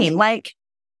doing? Like,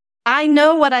 I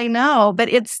know what I know, but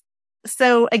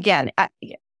so again,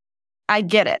 I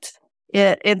get it.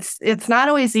 It's not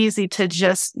always easy to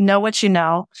just know what you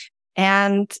know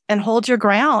and hold your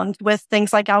ground with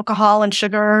things like alcohol and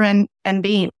sugar and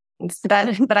beans.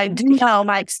 But I do know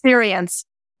my experience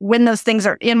when those things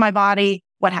are in my body,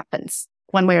 what happens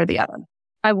one way or the other.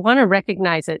 I want to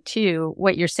recognize it too,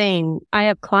 what you're saying. I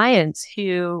have clients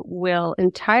who will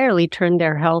entirely turn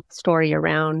their health story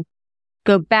around,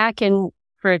 go back in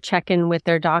for a check-in with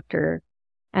their doctor.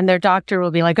 And their doctor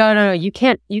will be like, oh, no, you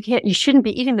shouldn't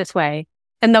be eating this way.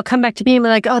 And they'll come back to me and be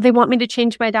like, oh, they want me to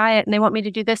change my diet and they want me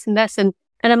to do this and this. And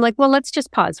I'm like, well, let's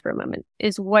just pause for a moment.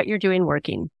 Is what you're doing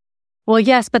working? Well,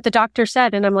 yes, but the doctor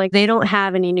said, and I'm like, they don't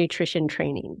have any nutrition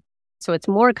training. So it's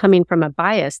more coming from a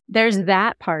bias. There's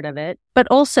that part of it, but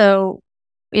also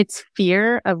it's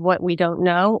fear of what we don't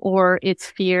know, or it's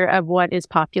fear of what is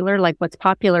popular. Like what's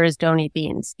popular is don't eat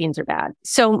beans. Beans are bad.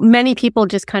 So many people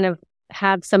just kind of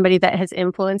have somebody that has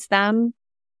influenced them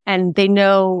and they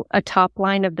know a top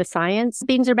line of the science.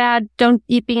 Beans are bad. Don't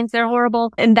eat beans. They're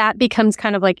horrible. And that becomes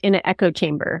kind of like in an echo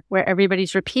chamber where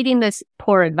everybody's repeating this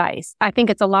poor advice. I think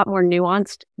it's a lot more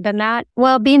nuanced than that.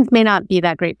 Well, beans may not be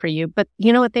that great for you, but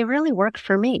you know what? They really work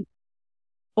for me.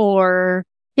 Or,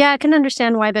 yeah, I can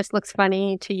understand why this looks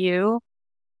funny to you,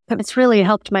 but it's really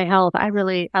helped my health. I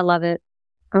love it.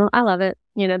 I love it.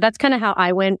 That's kind of how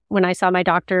I went when I saw my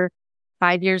doctor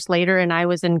 5 years later, and I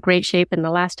was in great shape. And the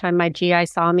last time my GI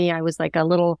saw me, I was like a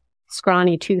little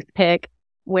scrawny toothpick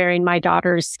wearing my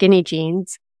daughter's skinny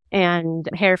jeans and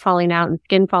hair falling out and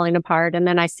skin falling apart. And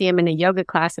then I see him in a yoga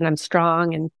class and I'm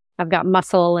strong and I've got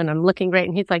muscle and I'm looking great.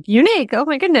 And he's like, Unique, oh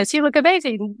my goodness, you look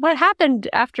amazing. What happened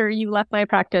after you left my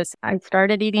practice? I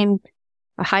started eating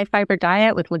a high fiber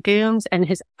diet with legumes and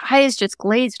his eyes just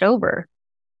glazed over.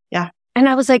 Yeah. And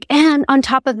I was like, and on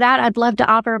top of that, I'd love to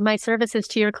offer my services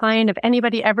to your client. If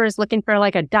anybody ever is looking for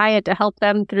like a diet to help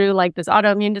them through like this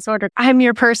autoimmune disorder, I'm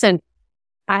your person.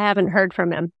 I haven't heard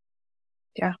from him.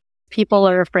 Yeah. people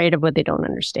are afraid of what they don't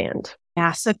understand.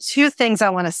 Yeah. So two things I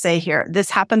want to say here. This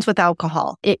happens with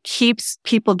alcohol. It keeps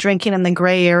people drinking in the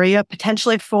gray area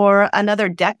potentially for another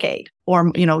decade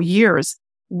or, years,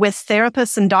 with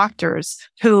therapists and doctors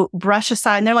who brush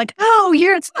aside and they're like, oh,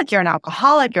 it's not like you're an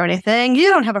alcoholic or anything. You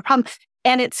don't have a problem.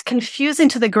 And it's confusing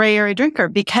to the gray area drinker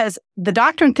because the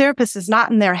doctor and therapist is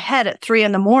not in their head at 3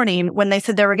 a.m. when they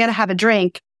said they were going to have a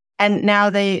drink. And now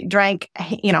they drank,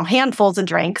 handfuls of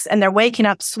drinks and they're waking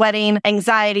up sweating,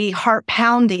 anxiety, heart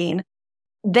pounding.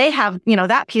 They have,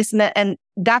 that piece and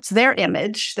that's their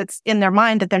image that's in their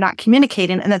mind that they're not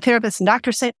communicating. And the therapist and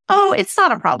doctors say, oh, it's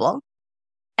not a problem.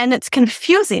 And it's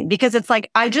confusing because it's like,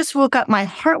 I just woke up, my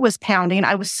heart was pounding.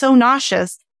 I was so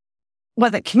nauseous,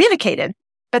 wasn't communicated,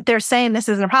 but they're saying this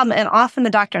isn't a problem. And often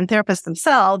the doctor and therapist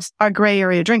themselves are gray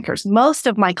area drinkers. Most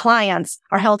of my clients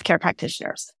are healthcare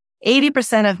practitioners.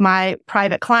 80% of my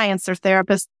private clients are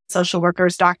therapists, social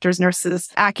workers, doctors, nurses,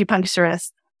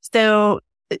 acupuncturists. So,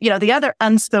 the other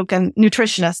unspoken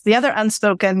nutritionist, the other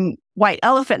unspoken white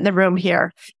elephant in the room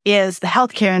here is the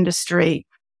healthcare industry.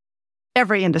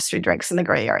 Every industry drinks in the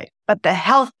gray area, but the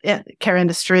healthcare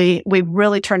industry, we've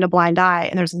really turned a blind eye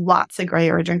and there's lots of gray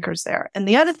area drinkers there. And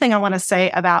the other thing I want to say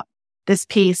about this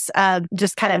piece of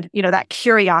just kind of, that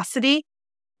curiosity,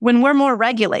 when we're more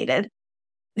regulated,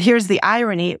 here's the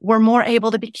irony, we're more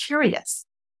able to be curious.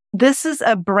 This is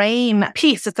a brain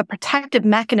piece. It's a protective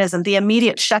mechanism, the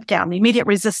immediate shutdown, the immediate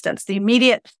resistance, the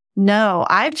immediate, no,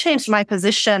 I've changed my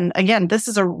position. Again, this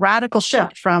is a radical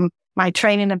shift from my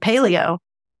training in paleo,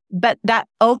 but that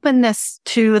openness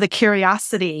to the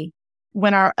curiosity,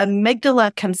 when our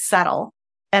amygdala can settle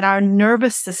and our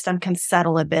nervous system can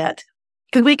settle a bit,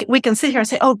 because we can sit here and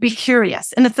say, oh, be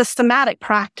curious. And it's a somatic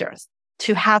practice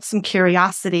to have some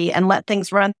curiosity and let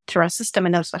things run through our system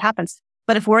and notice what happens.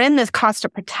 But if we're in this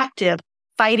constant protective,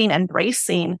 fighting and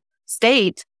bracing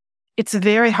state, it's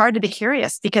very hard to be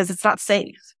curious because it's not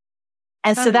safe.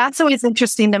 And so that's always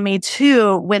interesting to me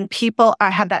too, when people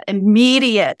have that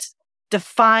immediate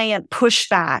defiant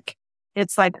pushback.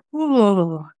 It's like,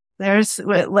 ooh, it's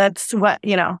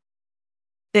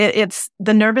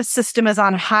the nervous system is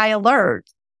on high alert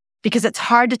because it's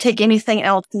hard to take anything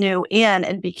else new in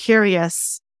and be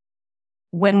curious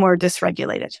when we're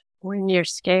dysregulated. When you're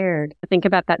scared, think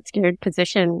about that scared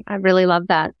position. I really love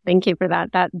that. Thank you for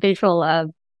that. That visual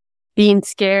of being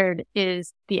scared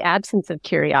is the absence of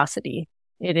curiosity.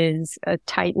 It is a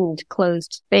tightened,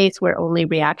 closed space where only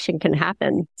reaction can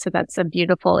happen. So that's a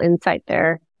beautiful insight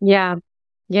there. Yeah.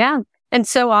 Yeah. And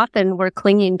so often we're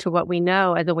clinging to what we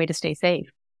know as a way to stay safe.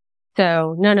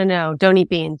 So no, don't eat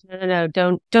beans. No,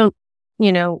 don't,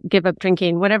 give up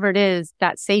drinking, whatever it is,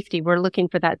 that safety. We're looking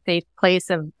for that safe place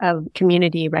of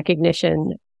community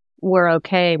recognition. We're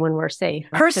okay when we're safe.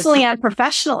 Personally and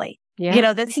professionally.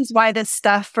 Yeah. This is why this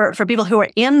stuff for people who are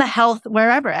in the health,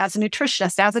 wherever, as a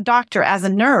nutritionist, as a doctor, as a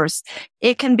nurse,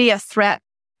 it can be a threat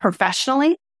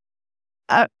professionally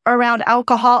around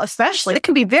alcohol, especially. It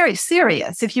can be very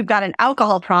serious if you've got an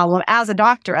alcohol problem as a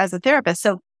doctor, as a therapist.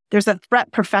 So there's a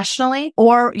threat professionally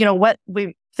or, what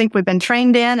we think we've been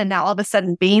trained in. And now all of a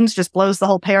sudden beans just blows the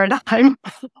whole paradigm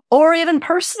or even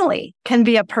personally can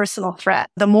be a personal threat.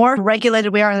 The more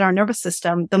regulated we are in our nervous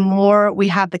system, the more we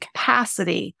have the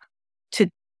capacity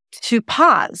to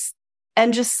pause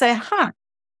and just say,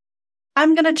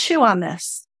 I'm going to chew on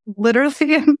this,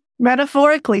 literally and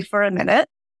metaphorically for a minute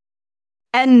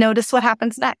and notice what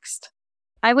happens next.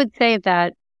 I would say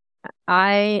that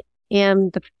I am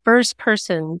the first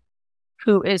person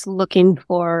who is looking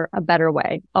for a better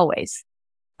way, always.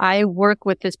 I work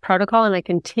with this protocol and I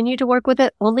continue to work with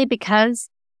it only because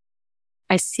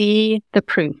I see the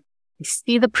proof. I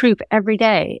see the proof every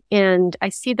day and I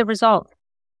see the results.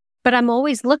 But I'm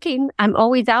always looking. I'm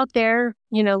always out there,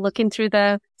 looking through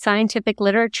the scientific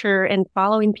literature and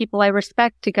following people I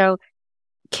respect to go,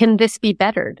 can this be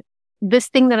bettered? This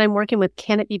thing that I'm working with,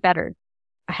 can it be bettered?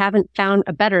 I haven't found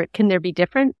a better. Can there be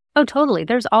different? Oh, totally.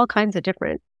 There's all kinds of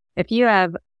different. If you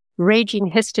have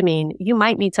raging histamine, you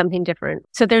might need something different.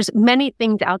 So there's many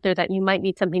things out there that you might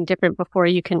need something different before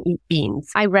you can eat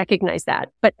beans. I recognize that.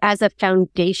 But as a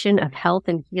foundation of health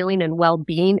and healing and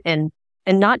well-being and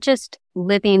not just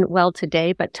living well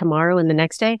today, but tomorrow and the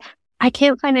next day, I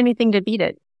can't find anything to beat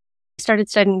it. I started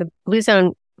studying the Blue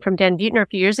Zone from Dan Buettner a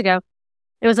few years ago.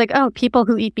 It was like, oh, people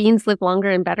who eat beans live longer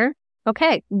and better.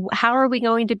 Okay, how are we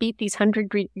going to beat these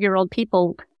 100-year-old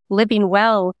people living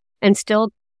well and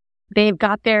still they've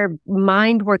got their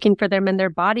mind working for them and their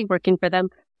body working for them?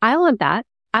 I want that.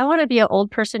 I want to be an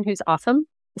old person who's awesome.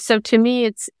 So to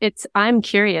me, I'm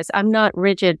curious. I'm not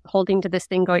rigid holding to this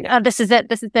thing going, oh, this is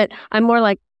it. I'm more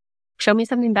like, show me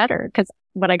something better because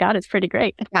what I got is pretty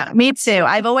great. Yeah, me too.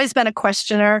 I've always been a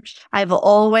questioner. I've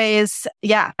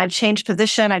changed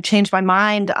position. I've changed my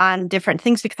mind on different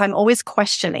things because I'm always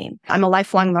questioning. I'm a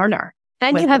lifelong learner.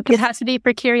 And you have capacity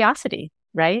for curiosity,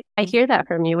 right? I hear that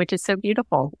from you, which is so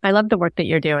beautiful. I love the work that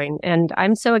you're doing. And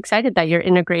I'm so excited that you're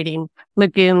integrating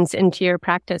legumes into your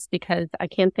practice because I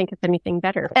can't think of anything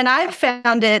better. And I've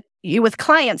found it with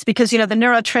clients because, the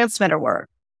neurotransmitter work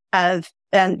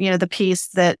the piece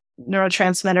that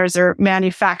neurotransmitters are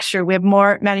manufactured. We have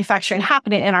more manufacturing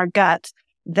happening in our gut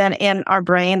than in our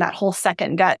brain. That whole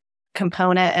second gut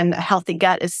component and a healthy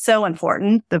gut is so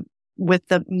important with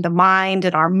the mind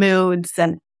and our moods.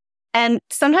 And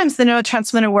sometimes the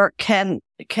neurotransmitter work can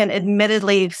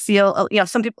admittedly feel, a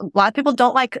lot of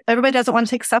people everybody doesn't want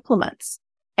to take supplements.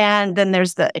 And then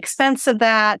there's the expense of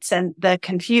that and the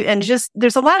confusion and just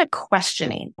there's a lot of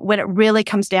questioning when it really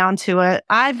comes down to it.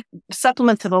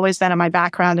 Supplements have always been in my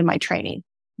background and my training.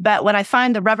 But when I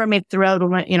find the rubber meets the road,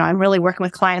 when I'm really working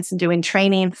with clients and doing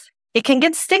training, it can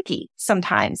get sticky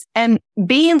sometimes. And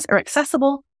beans are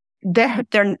accessible. They're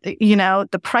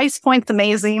the price point's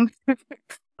amazing.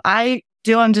 I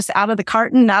do them just out of the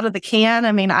carton, out of the can.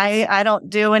 I mean, I don't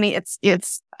do any,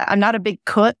 I'm not a big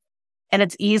cook. And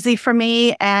it's easy for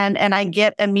me and I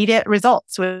get immediate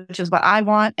results, which is what I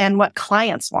want and what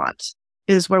clients want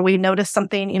is where we notice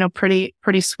something,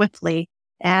 pretty swiftly.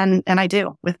 And I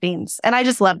do with beans. And I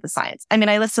just love the science. I mean,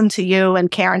 I listen to you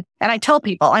and Karen and I tell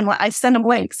people, I send them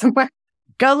links.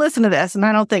 Go listen to this. And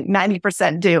I don't think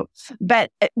 90% do.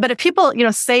 But if people,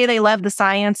 say they love the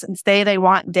science and say they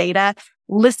want data,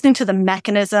 listening to the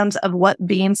mechanisms of what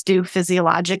beans do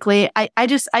physiologically, I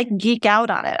geek out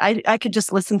on it. I could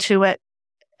just listen to it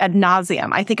ad nauseum.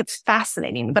 I think it's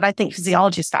fascinating, but I think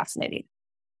physiology is fascinating.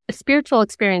 A spiritual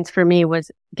experience for me was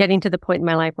getting to the point in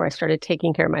my life where I started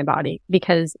taking care of my body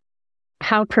because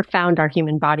how profound our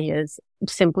human body is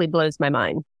simply blows my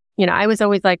mind. I was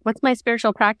always like, what's my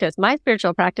spiritual practice? My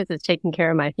spiritual practice is taking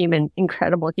care of my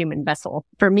incredible human vessel.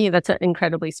 For me, that's an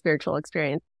incredibly spiritual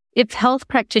experience. If health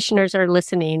practitioners are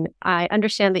listening, I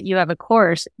understand that you have a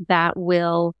course that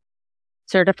will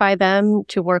certify them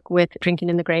to work with drinking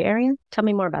in the gray area. Tell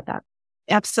me more about that.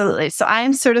 Absolutely. So I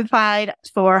am certified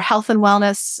for health and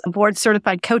wellness, board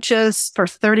certified coaches for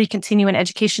 30 continuing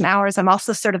education hours. I'm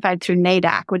also certified through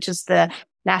NADAC, which is the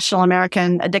National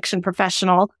American Addiction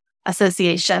Professional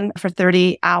Association for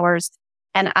 30 hours.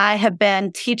 And I have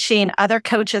been teaching other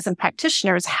coaches and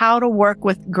practitioners how to work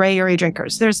with gray area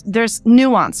drinkers. There's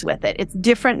nuance with it. It's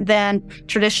different than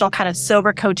traditional kind of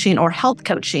sober coaching or health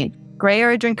coaching. Gray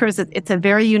area drinkers, it's a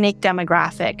very unique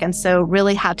demographic. And so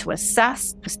really how to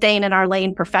assess, staying in our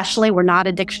lane professionally. We're not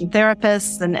addiction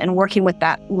therapists and working with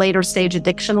that later stage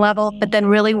addiction level, but then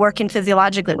really working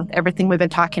physiologically with everything we've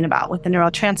been talking about, with the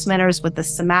neurotransmitters, with the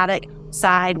somatic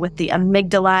side, with the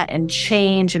amygdala and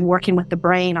change and working with the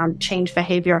brain on change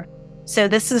behavior. So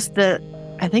this is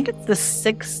I think it's the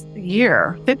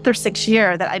fifth or sixth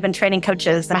year that I've been training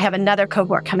coaches. I have another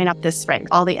cohort coming up this spring.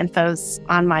 All the info's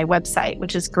on my website,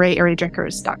 which is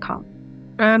grayareadrinkers.com.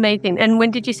 Amazing. And when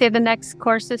did you say the next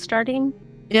course is starting?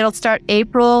 It'll start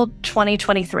April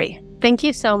 2023. Thank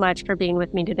you so much for being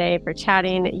with me today, for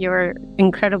chatting. You're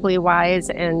incredibly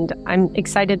wise, and I'm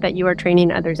excited that you are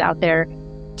training others out there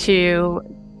to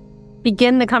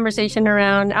begin the conversation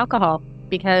around alcohol,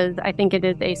 because I think it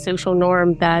is a social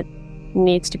norm that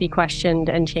needs to be questioned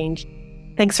and changed.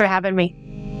 Thanks for having me.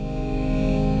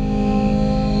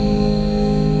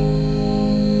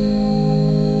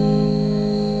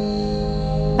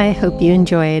 I hope you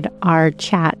enjoyed our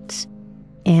chat,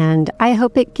 and I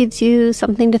hope it gives you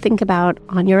something to think about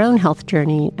on your own health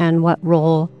journey and what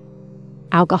role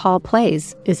alcohol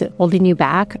plays. Is it holding you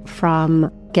back from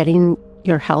getting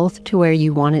your health to where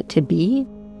you want it to be?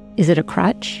 Is it a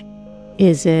crutch?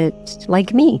 Is it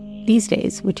like me these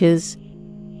days, which is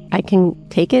I can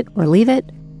take it or leave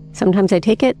it. Sometimes I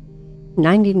take it.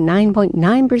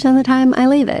 99.9% of the time I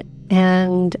leave it.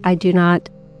 And I do not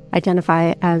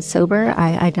identify as sober.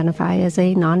 I identify as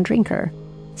a non-drinker.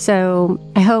 So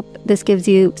I hope this gives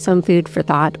you some food for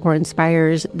thought or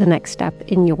inspires the next step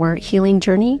in your healing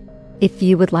journey. If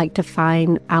you would like to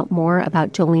find out more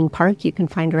about Jolene Park, you can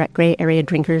find her at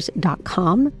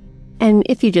grayareadrinkers.com. And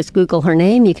if you just Google her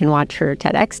name, you can watch her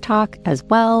TEDx talk as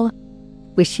well.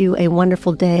 Wish you a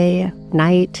wonderful day,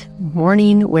 night,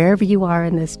 morning, wherever you are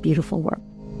in this beautiful world.